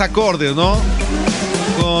vestidas acordes, ¿no?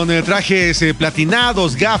 Con trajes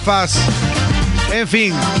platinados, gafas, en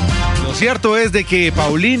fin. Lo cierto es de que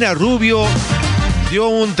Paulina Rubio dio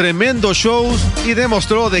un tremendo show y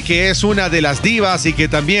demostró de que es una de las divas y que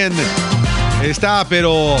también está,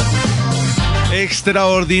 pero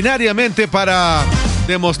extraordinariamente para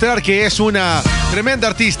demostrar que es una tremenda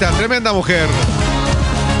artista, tremenda mujer.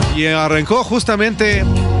 Y arrancó justamente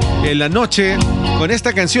en la noche con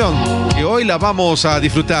esta canción que hoy la vamos a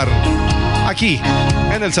disfrutar aquí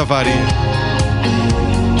en el Safari.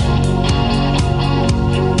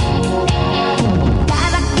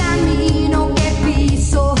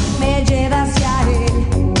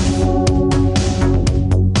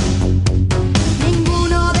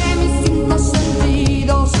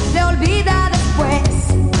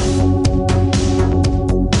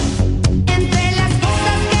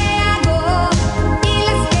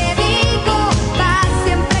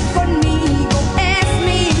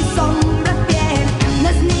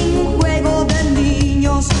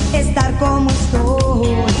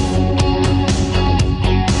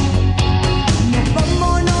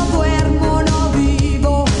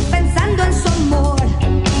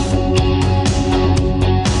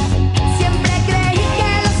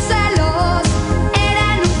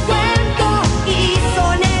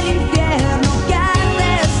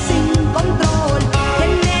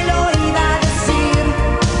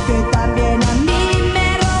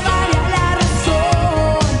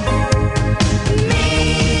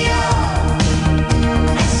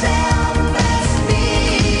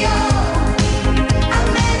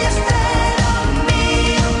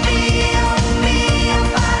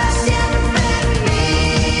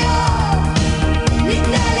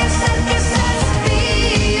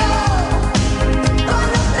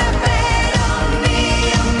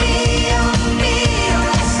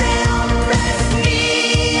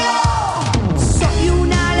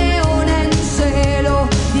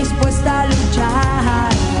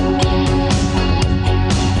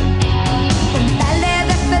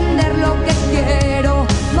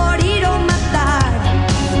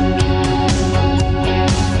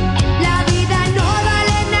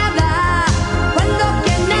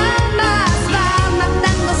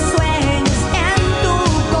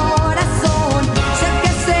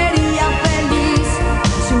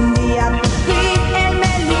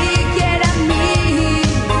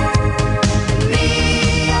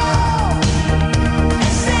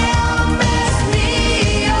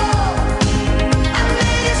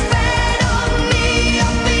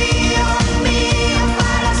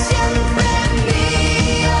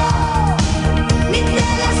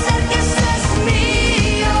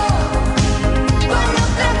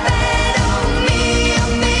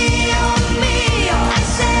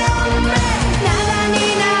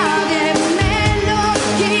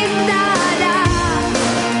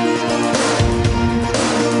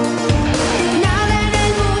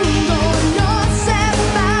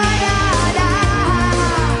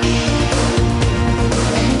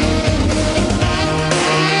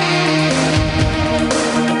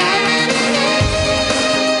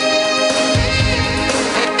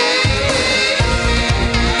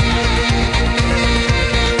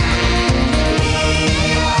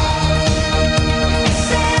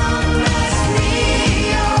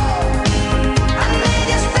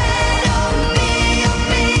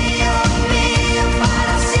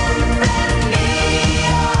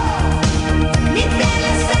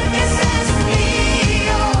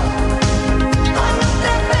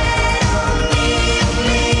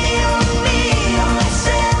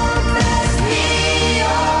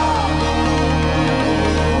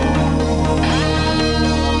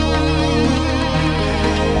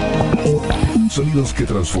 Sonidos que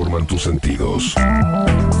transforman tus sentidos.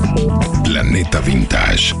 Planeta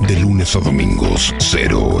Vintage, de lunes a domingos,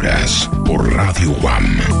 0 horas, por Radio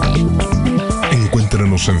Guam.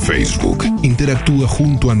 Encuéntranos en Facebook, interactúa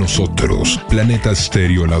junto a nosotros, Planeta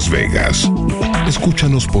Estéreo Las Vegas.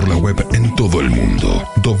 Escúchanos por la web en todo el mundo,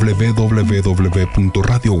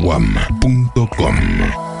 www.radioguam.com.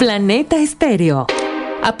 Planeta Estéreo.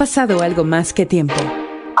 Ha pasado algo más que tiempo.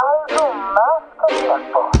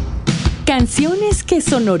 Canciones que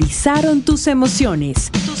sonorizaron tus emociones.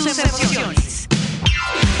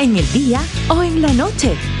 En el día o en la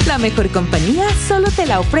noche, la mejor compañía solo te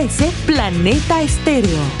la ofrece Planeta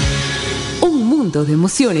Estéreo. Un mundo de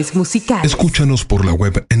emociones musicales. Escúchanos por la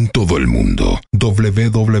web en todo el mundo,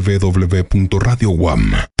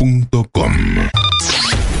 www.radioguam.com.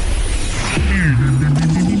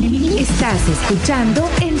 Estás escuchando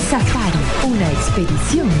El Safari, una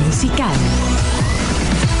expedición musical.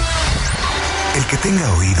 que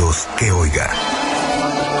tenga oídos, que oiga.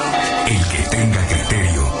 El que tenga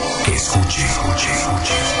criterio, que escuche.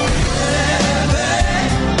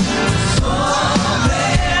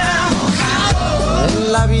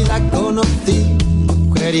 En la vida conocí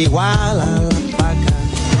mujer igual a la vaca.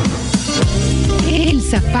 El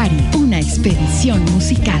Safari, una expedición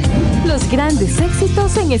musical. Los grandes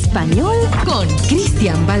éxitos en español con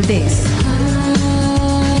Cristian Valdés.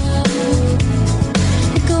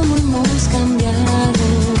 ¿Cómo hemos cambiado?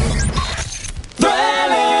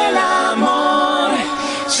 Duele el amor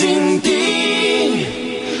sin ti,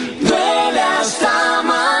 duele hasta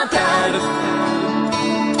matar.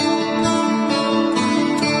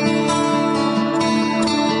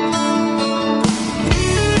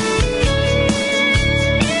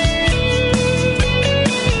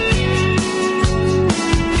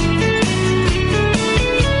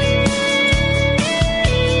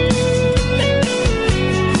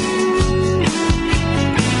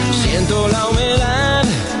 Siento la humedad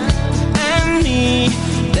en mí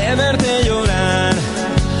de verte llorar,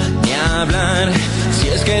 ni hablar. Si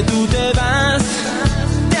es que tú te vas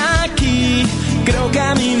de aquí, creo que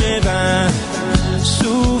a mí me va a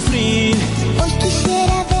sufrir. Hoy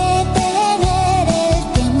quisiera detener el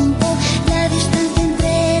tiempo, la distancia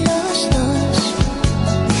entre los dos,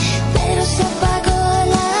 pero se apagó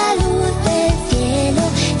la luz del cielo,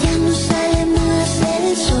 ya no sale más el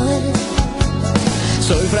sol.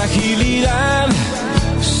 Soy fragilidad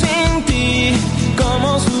sin ti,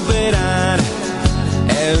 ¿cómo superar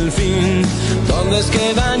el fin? ¿Dónde es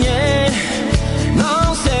que dañé?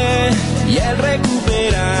 No sé, y el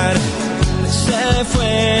recuperar se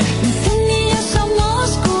fue. Tú y yo somos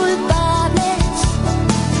culpables,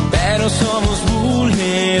 Pero somos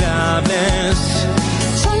vulnerables.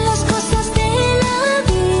 son las cosas de la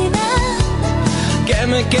vida. ¿Qué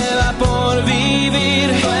me queda por vivir?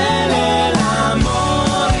 Duele el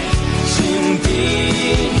amor sin ti,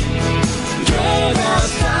 llueve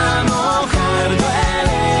hasta mojar.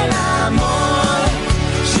 Duele el amor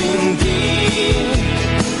sin ti,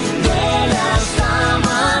 duele hasta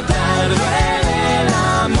matar. Duele el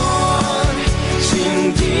amor sin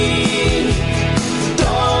ti,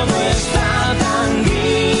 todo está tan gris.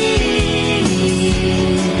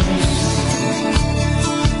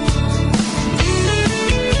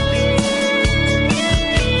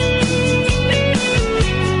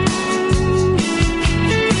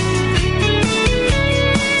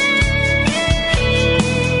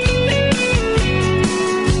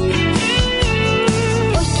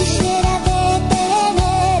 Hoy quisiera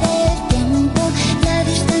detener el tiempo, la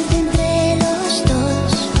distancia entre los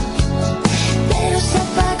dos, pero se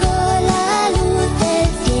apagó la luz del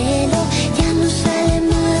cielo, ya no sale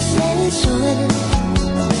más el sol.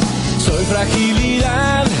 Soy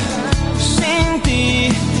fragilidad sin ti,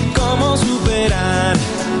 ¿cómo superar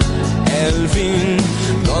el fin?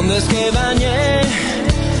 ¿Dónde es que dañé?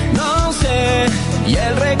 No sé, y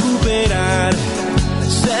el recuperar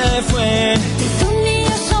se fue. Tú y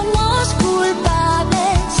yo somos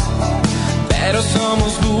culpables, Pero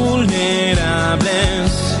somos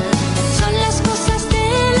vulnerables. son las cosas de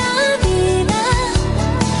la vida.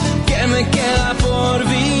 ¿Qué me queda por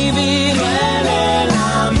vivir? Duele el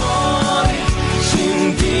amor sin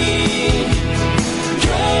ti,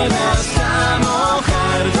 llueve hasta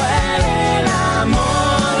mojar. Duele el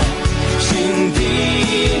amor sin ti,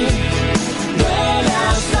 duele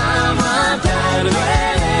hasta matar.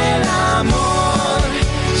 Duele el amor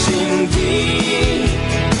sin ti,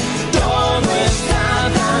 todo está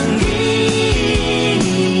tan gris.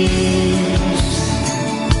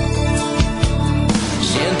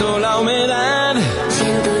 Siento la humedad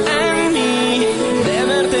en mí de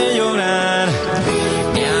verte llorar,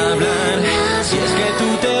 ni hablar. Si es que tú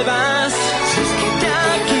te vas de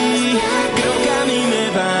aquí, creo que a mí me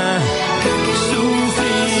va a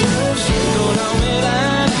sufrir. Siento la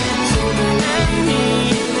humedad en mí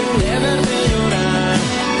de verte llorar,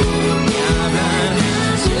 ni hablar.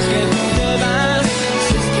 Si es que tú te vas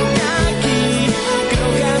de aquí, creo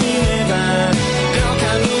que a mí me va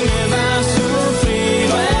a sufrir.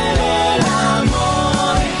 Duele el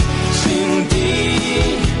amor sin ti,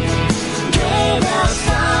 llueve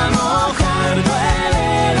hasta mojar. Duele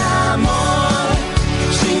el amor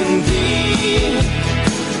sin ti,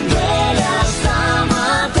 duele hasta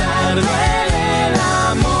matar. Duele el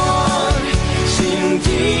amor sin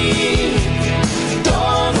ti,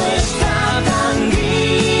 todo está tan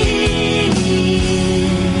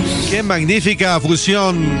gris. Qué magnífica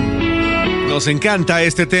fusión. Nos encanta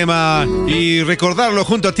este tema y recordarlo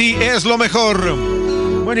junto a ti es lo mejor.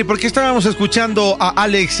 Bueno, ¿y por qué estábamos escuchando a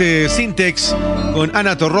Alex Sintex con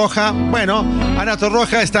Ana Torroja? Bueno, Ana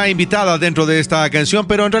Torroja está invitada dentro de esta canción,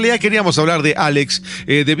 pero en realidad queríamos hablar de Alex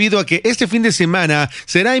debido a que este fin de semana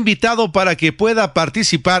será invitado para que pueda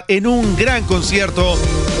participar en un gran concierto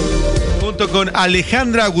junto con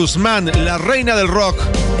Alejandra Guzmán, la reina del rock.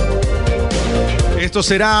 Esto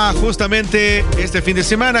será justamente este fin de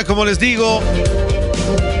semana, como les digo.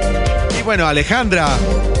 Y bueno, Alejandra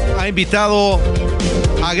ha invitado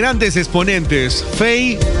a grandes exponentes,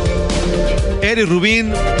 Faye, Eric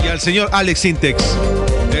Rubin y al señor Alex Sintex.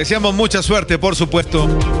 Le deseamos mucha suerte, por supuesto.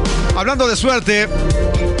 Hablando de suerte,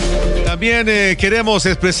 también queremos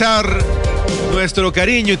expresar nuestro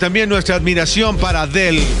cariño y también nuestra admiración para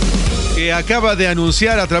Adele, que acaba de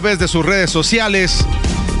anunciar a través de sus redes sociales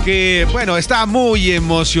que, bueno, está muy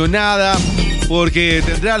emocionada porque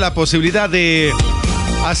tendrá la posibilidad de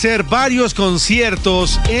hacer varios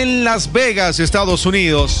conciertos en Las Vegas, Estados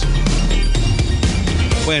Unidos.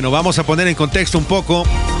 Bueno, vamos a poner en contexto un poco.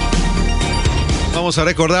 Vamos a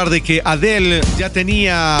recordar de que Adele ya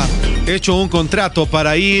tenía hecho un contrato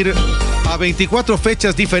para ir a 24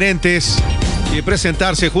 fechas diferentes y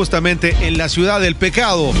presentarse justamente en la Ciudad del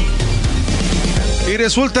Pecado. Y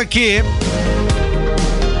resulta que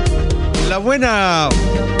la buena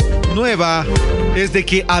nueva es de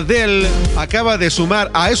que Adele acaba de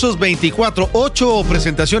sumar a esos 24, 8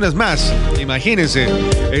 presentaciones más. Imagínense,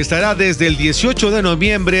 estará desde el 18 de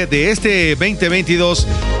noviembre de este 2022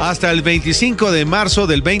 hasta el 25 de marzo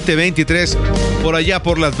del 2023 por allá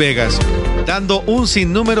por Las Vegas, dando un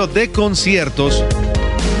sinnúmero de conciertos.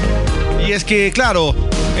 Y es que, claro,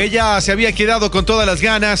 ella se había quedado con todas las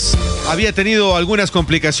ganas, había tenido algunas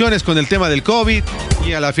complicaciones con el tema del COVID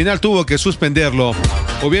y a la final tuvo que suspenderlo.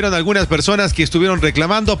 Hubieron algunas personas que estuvieron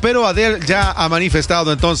reclamando, pero Adele ya ha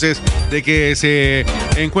manifestado entonces de que se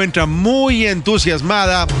encuentra muy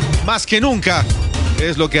entusiasmada, más que nunca,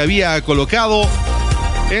 es lo que había colocado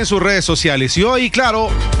en sus redes sociales. Y hoy, claro,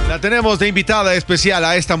 la tenemos de invitada especial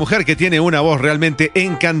a esta mujer que tiene una voz realmente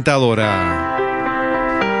encantadora.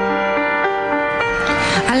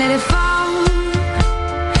 I let it fall,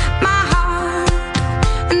 my heart,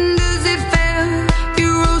 and as it fell,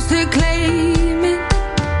 you rose to claim it.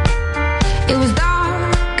 It was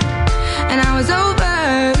dark, and I was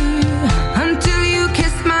over, until you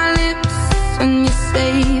kissed my lips, and you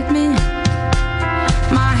saved me.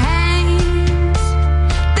 My hands,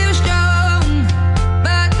 they were strong,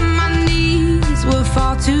 but my knees were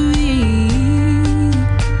far too weak.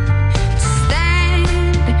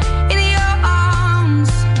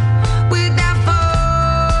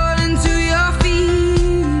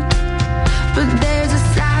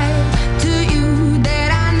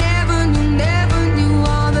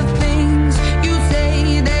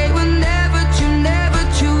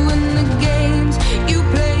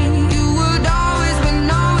 Rain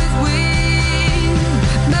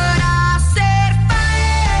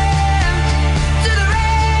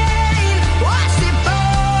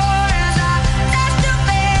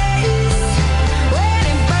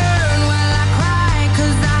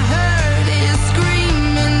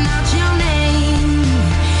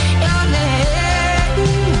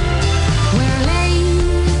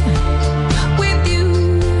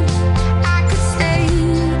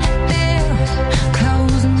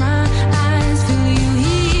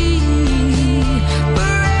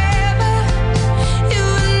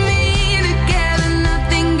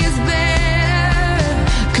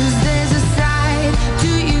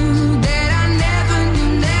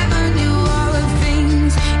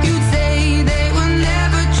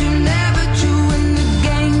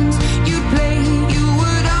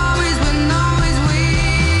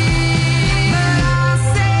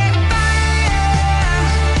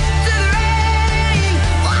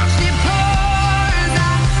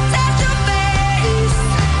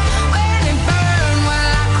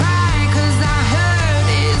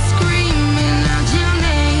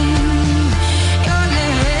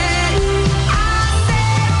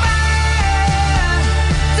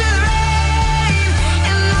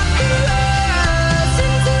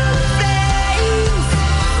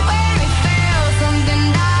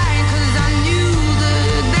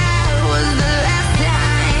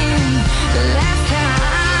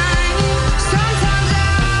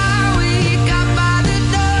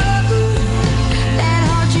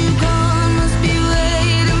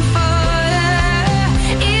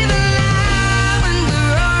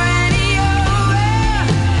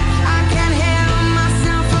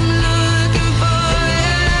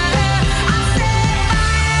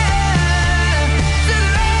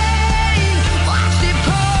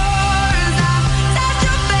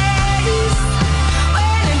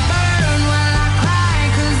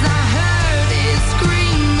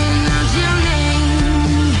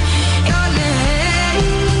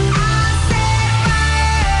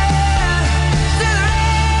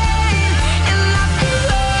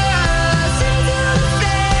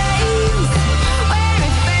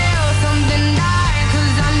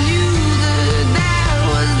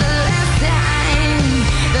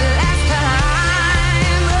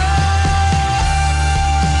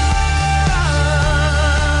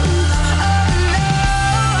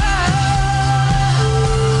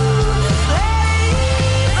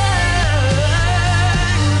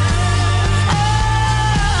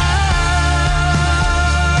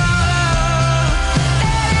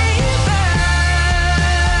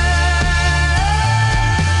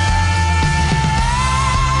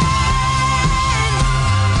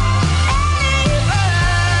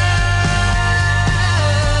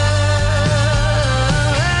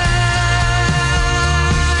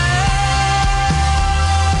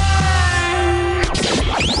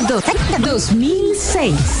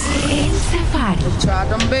 2006. El Safari. Tried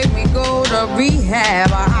to make me go to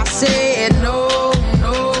rehab. I said no,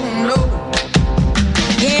 no, no.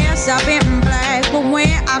 Yes, I've been black, but when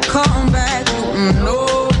I come back,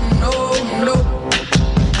 no, no, no.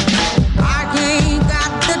 I ain't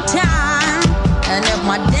got the time, and if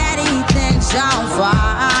my daddy thinks I'm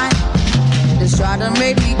fine, just try to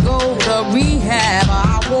make me go to rehab.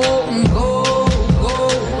 I won't go, go,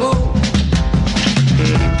 go.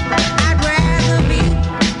 I'd rather be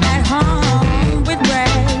at home with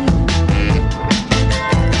Ray.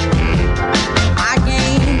 I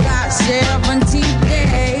ain't got 17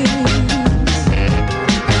 days.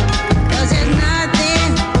 'Cause there's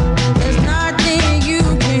nothing you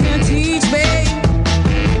can teach me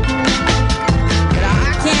that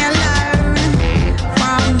I can't learn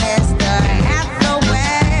from Mr.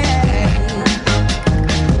 Hathaway.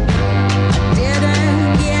 I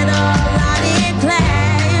didn't get a lot in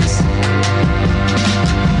class,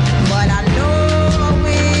 but I know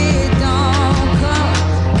it don't come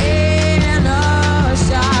in a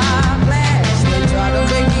shot glass. They try to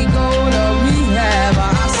make me go to rehab.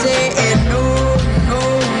 I said no, no,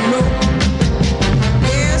 no.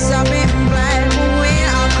 Yes, I've been black, but when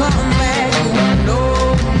I come back, no,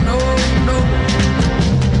 no, no.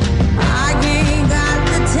 I ain't got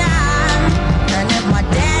the time, and if my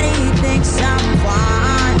daddy thinks I'm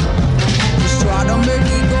fine, just try to make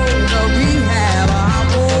me go to rehab. I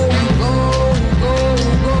won't go, go,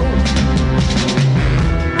 go.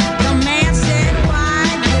 The man said, why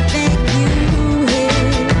do you think you hit?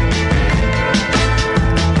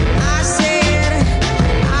 I said,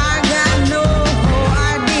 I got no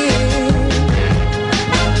idea.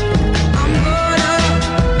 I'm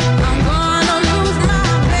gonna lose my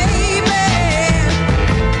baby.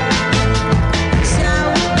 So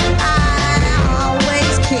I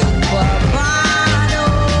always keep a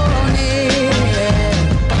bottle near.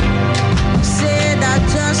 Said I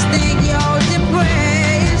just think you're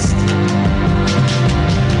depressed.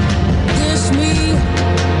 Kiss me,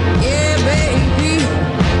 yeah, baby,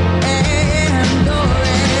 and go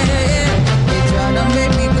ahead. They try to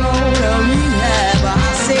make me go to rehab. I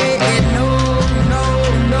said no, no,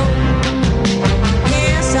 no.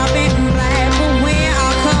 Yes, I've been black, but when I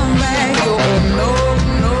come back, oh no,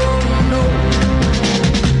 no, no.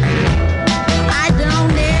 I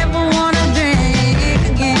don't ever wanna drink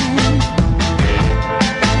again.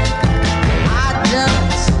 I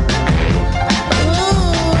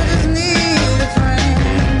just need a friend.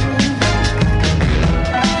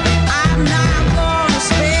 I'm not gonna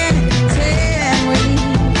spend 10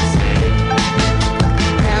 weeks.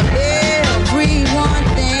 Have everyone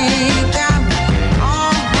think I'm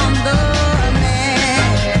on the man.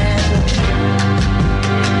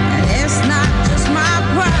 And it's not just my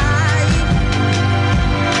pride.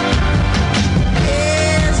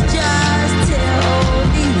 It's just till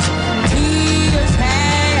these tears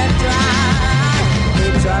had dried.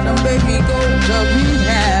 They try to make me go to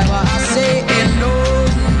rehab. I say no,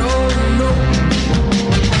 no, no.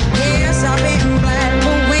 Yes, I've been black,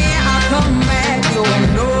 but when I come back, you're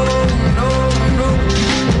no, no, no.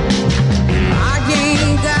 I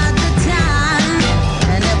ain't got the time,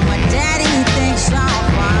 and if my daddy thinks I'm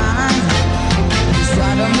fine, just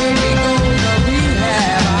try to make me go to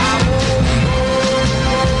rehab. I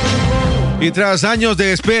won't. Y tras años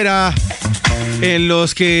de espera en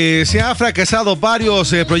los que se ha fracasado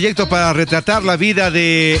varios proyectos para retratar la vida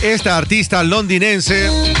de esta artista londinense,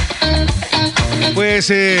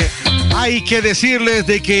 pues hay que decirles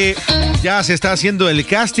de que ya se está haciendo el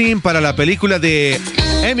casting para la película de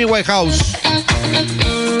Amy Winehouse.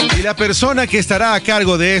 Y la persona que estará a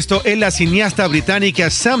cargo de esto es la cineasta británica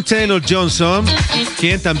Sam Taylor Johnson,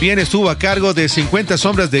 quien también estuvo a cargo de 50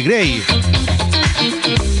 sombras de Grey.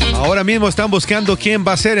 Ahora mismo están buscando quién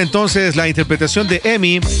va a ser entonces la interpretación de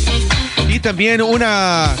Amy. Y también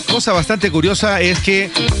una cosa bastante curiosa es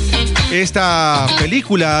que esta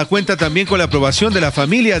película cuenta también con la aprobación de la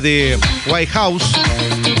familia de Winehouse.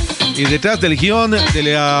 Y detrás del guión de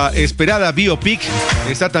la esperada biopic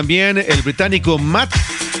está también el británico Matt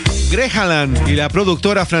Grehalan y la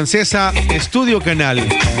productora francesa Studio Canal.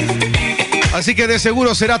 Así que de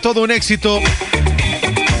seguro será todo un éxito.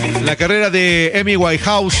 La carrera de Amy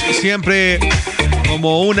Winehouse, siempre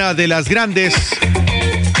como una de las grandes,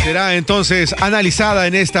 será entonces analizada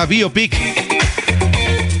en esta biopic.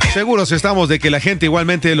 Seguros estamos de que la gente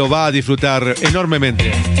igualmente lo va a disfrutar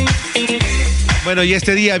enormemente. Bueno, y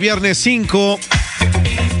este día, viernes 5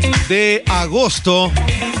 de agosto,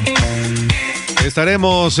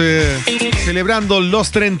 estaremos celebrando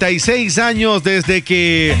los 36 años desde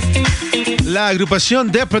que la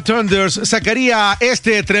agrupación The Pretenders sacaría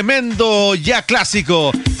este tremendo ya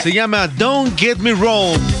clásico. Se llama Don't Get Me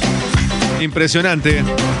Wrong. Impresionante.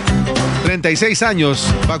 36 años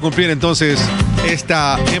va a cumplir entonces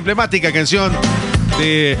esta emblemática canción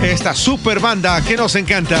de esta super banda que nos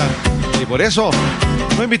encanta. Y por eso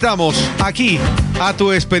lo invitamos aquí a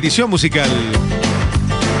tu expedición musical.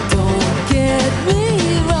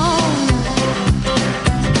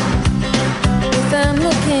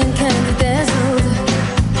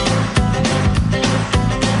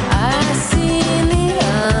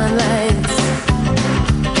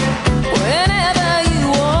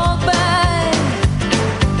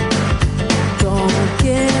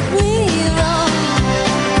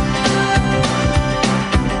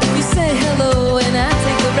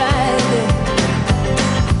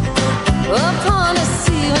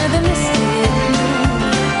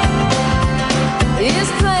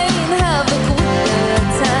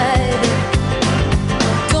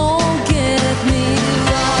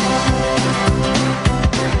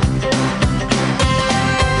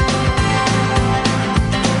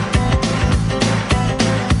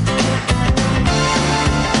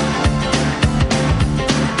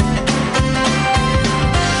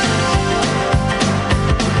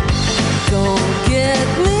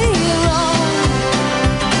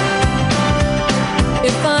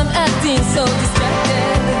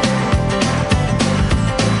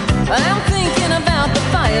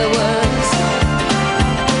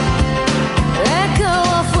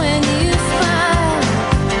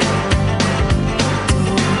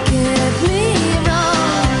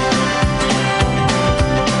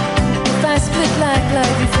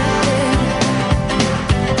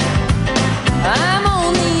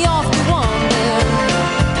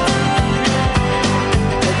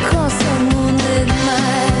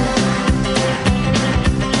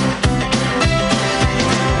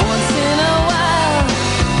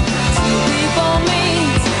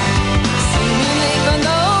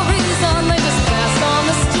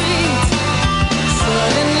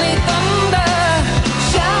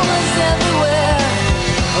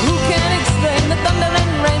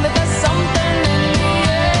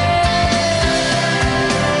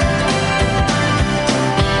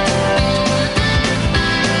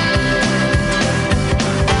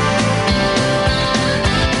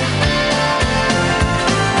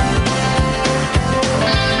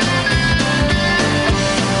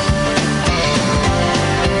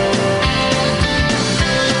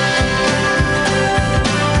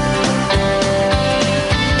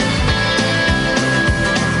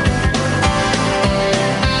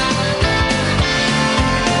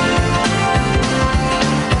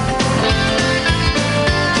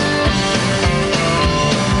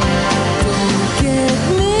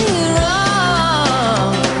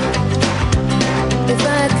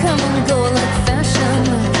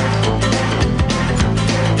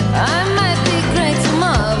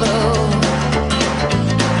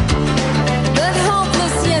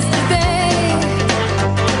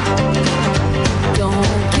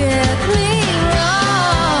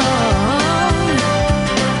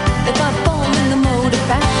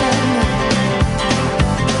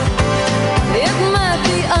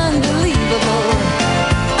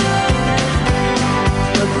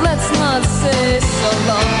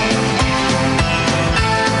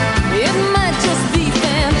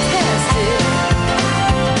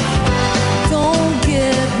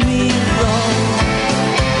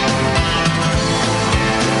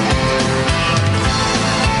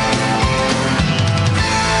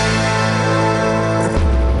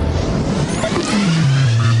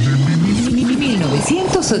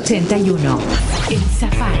 El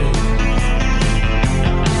Safari.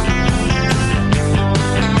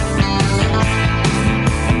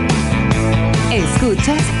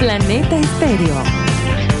 Escuchas Planeta Estéreo.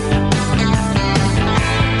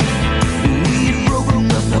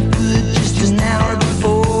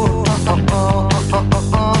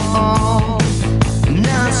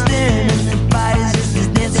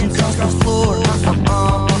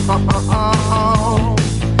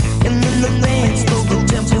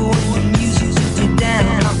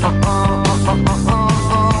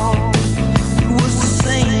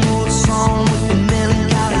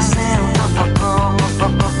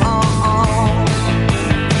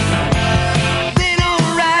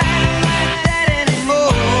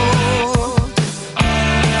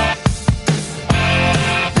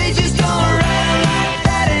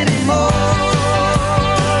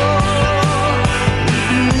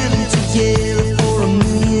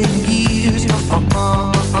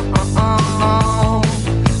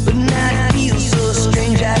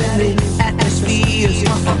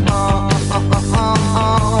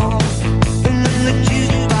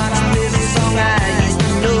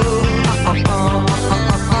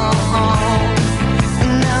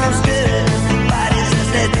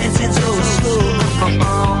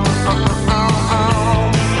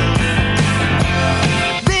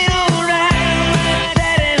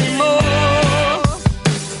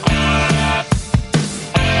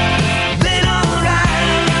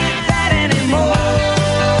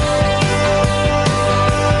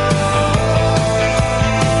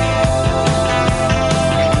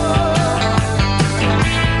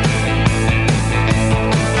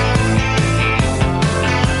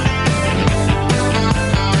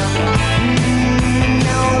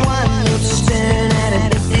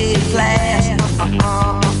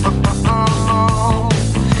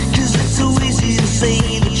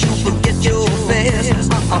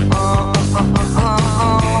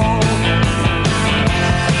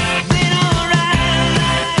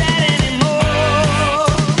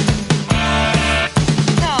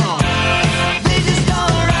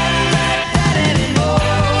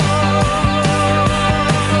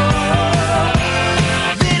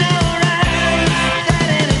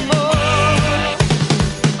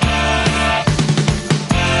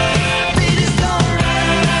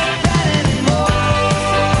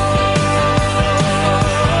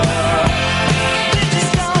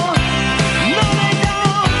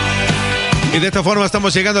 Y de esta forma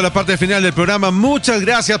estamos llegando a la parte final del programa. Muchas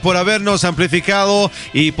gracias por habernos amplificado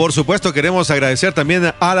y por supuesto queremos agradecer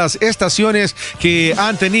también a las estaciones que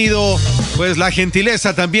han tenido pues la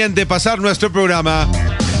gentileza también de pasar nuestro programa.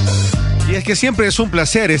 Y es que siempre es un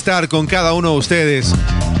placer estar con cada uno de ustedes.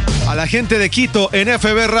 A la gente de Quito en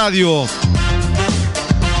FB Radio,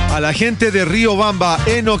 a la gente de Río Bamba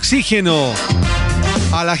en Oxígeno,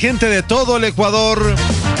 a la gente de todo el Ecuador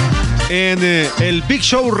en el Big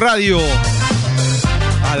Show Radio,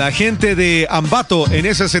 a la gente de Ambato en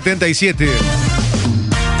S77,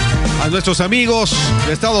 a nuestros amigos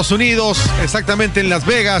de Estados Unidos, exactamente en Las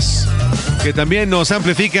Vegas, que también nos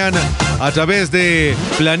amplifican a través de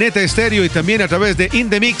Planeta Estéreo y también a través de In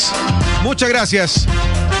The Mix. Muchas gracias,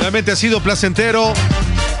 realmente ha sido placentero.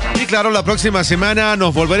 Y claro, la próxima semana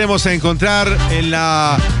nos volveremos a encontrar en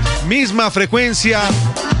la misma frecuencia,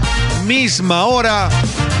 misma hora,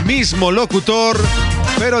 mismo locutor,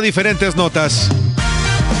 pero diferentes notas.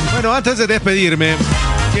 Bueno, antes de despedirme,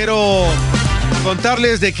 quiero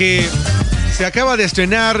contarles de que se acaba de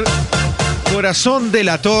estrenar Corazón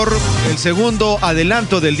delator, el segundo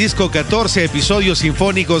adelanto del disco 14 episodios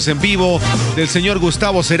sinfónicos en vivo del señor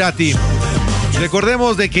Gustavo Cerati.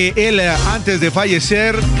 Recordemos de que él, antes de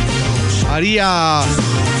fallecer, haría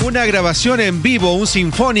una grabación en vivo, un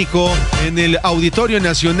sinfónico, en el Auditorio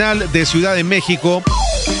Nacional de Ciudad de México.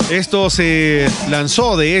 Esto se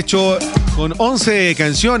lanzó, de hecho, con 11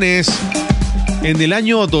 canciones en el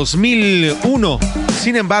año 2001.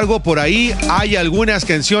 Sin embargo, por ahí hay algunas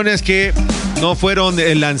canciones que no fueron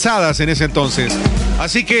lanzadas en ese entonces.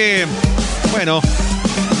 Así que, bueno,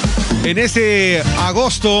 en este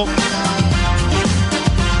agosto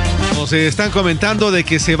nos están comentando de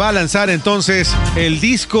que se va a lanzar entonces el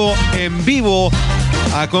disco en vivo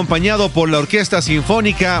acompañado por la Orquesta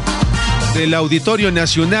Sinfónica del Auditorio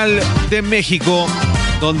Nacional de México,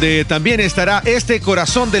 donde también estará este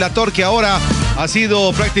Corazón delator que ahora ha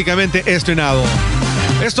sido prácticamente estrenado.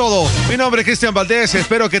 Es todo. Mi nombre es Cristian Valdés.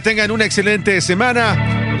 Espero que tengan una excelente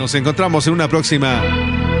semana. Nos encontramos en una próxima.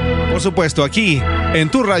 Por supuesto, aquí en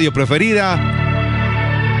tu radio preferida.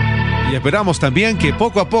 Y esperamos también que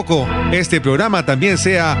poco a poco este programa también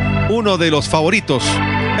sea uno de los favoritos.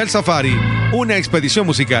 El Safari, una expedición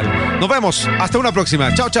musical. Nos vemos. Hasta una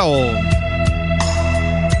próxima. Chao, chao.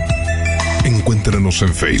 Encuéntranos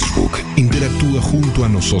en Facebook. Interactúa junto a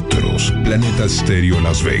nosotros. Planeta Estéreo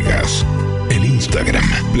Las Vegas. En Instagram,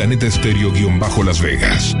 Planeta Estéreo-Las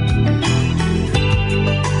Vegas.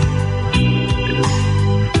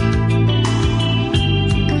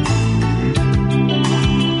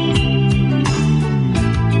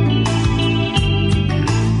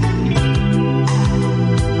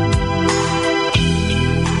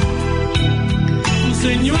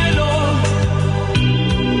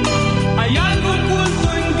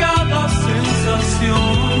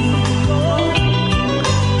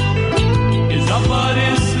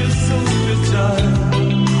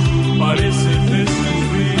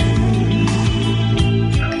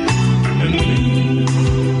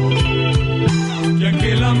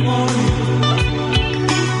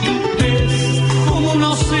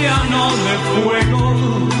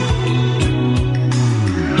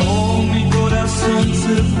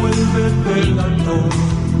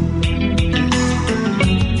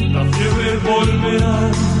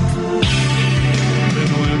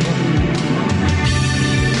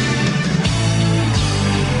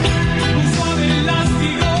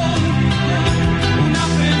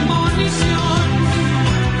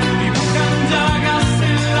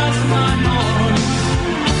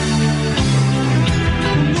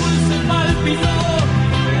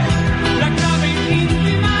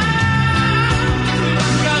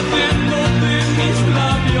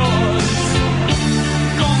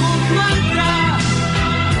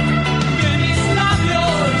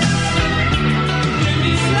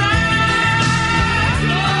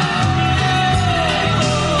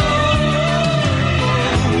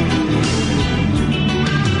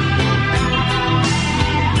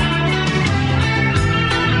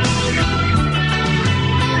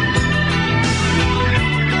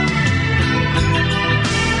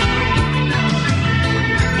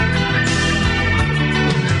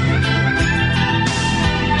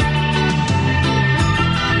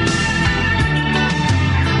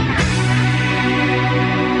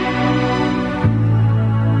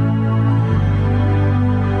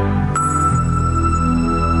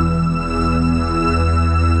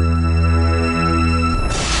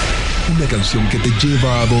 canción que te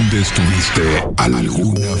lleva a donde estuviste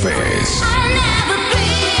alguna vez.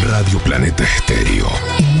 Radio Planeta Estéreo,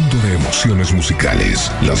 un mundo de emociones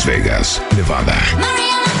musicales. Las Vegas, Nevada.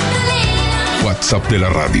 WhatsApp de la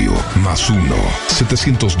radio, +1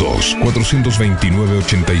 702 429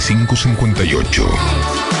 8558.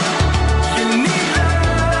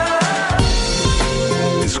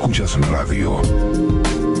 Escuchas radio.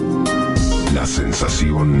 La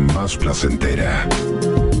sensación más placentera.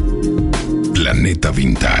 Planeta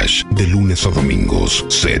Vintage, de lunes a domingos,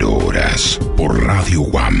 0 horas, por Radio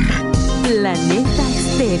Guam. Planeta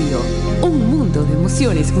Estéreo, un mundo de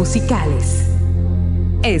emociones musicales.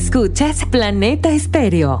 Escuchas Planeta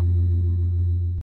Estéreo.